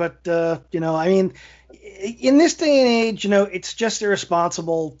for him, but in this day and age, it's just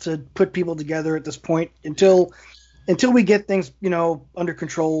irresponsible to put people together at this point until we get things, under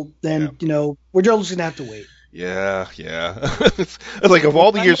control. Then we're just gonna have to wait. Yeah. It's like of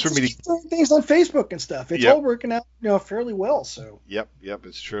all the years for me to doing things on Facebook and stuff, it's all working out, fairly well. So. Yep.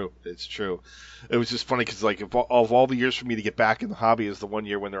 It's true. It was just funny because like of all the years for me to get back in the hobby is the one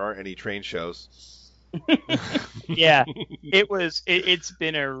year when there aren't any train shows. Yeah, it's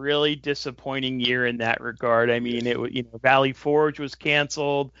been a really disappointing year in that regard. I mean, Valley Forge was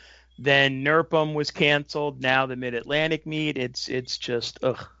canceled, then NERPM was canceled, now the Mid-Atlantic meet. It's just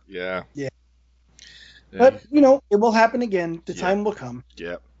ugh. Yeah. But, it will happen again. The time will come.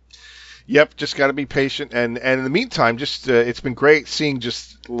 Yeah. Yep, just got to be patient, and in the meantime, just it's been great seeing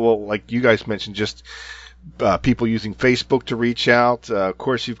just like you guys mentioned, just people using Facebook to reach out. Of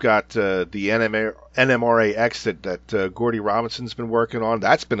course, you've got the NMRAX that Gordy Robinson's been working on.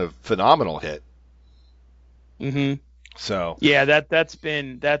 That's been a phenomenal hit. Mm-hmm. So yeah, that's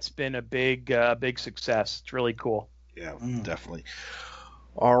been a big success. It's really cool. Yeah, definitely.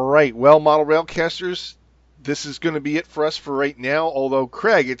 All right, well, Model Railcasters, this is going to be it for us for right now. Although,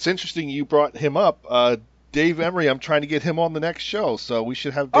 Craig, it's interesting you brought him up. Dave Emery, I'm trying to get him on the next show, so we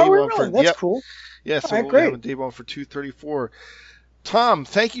should have Dave on really? for. That's cool. Yeah, so right, we'll great. have Dave on for 234. Tom,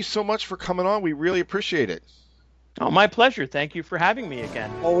 thank you so much for coming on. We really appreciate it. Oh, my pleasure. Thank you for having me again.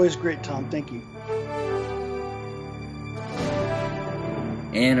 Always great, Tom. Thank you.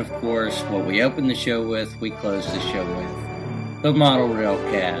 And of course, what we open the show with, we close the show with the Model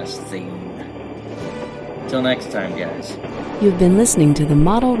Railcast theme. Till next time, guys. You've been listening to the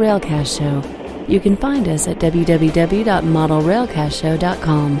Model Railcast Show. You can find us at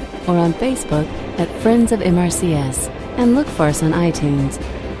www.modelrailcastshow.com or on Facebook at Friends of MRCS, and look for us on iTunes.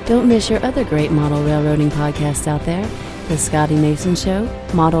 Don't miss your other great model railroading podcasts out there: The Scotty Mason Show,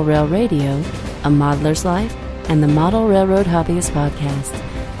 Model Rail Radio, A Modeler's Life, and the Model Railroad Hobbyist Podcast.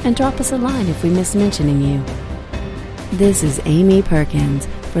 And drop us a line if we miss mentioning you. This is Amy Perkins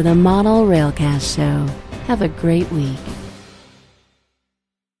for the Model Railcast Show. Have a great week.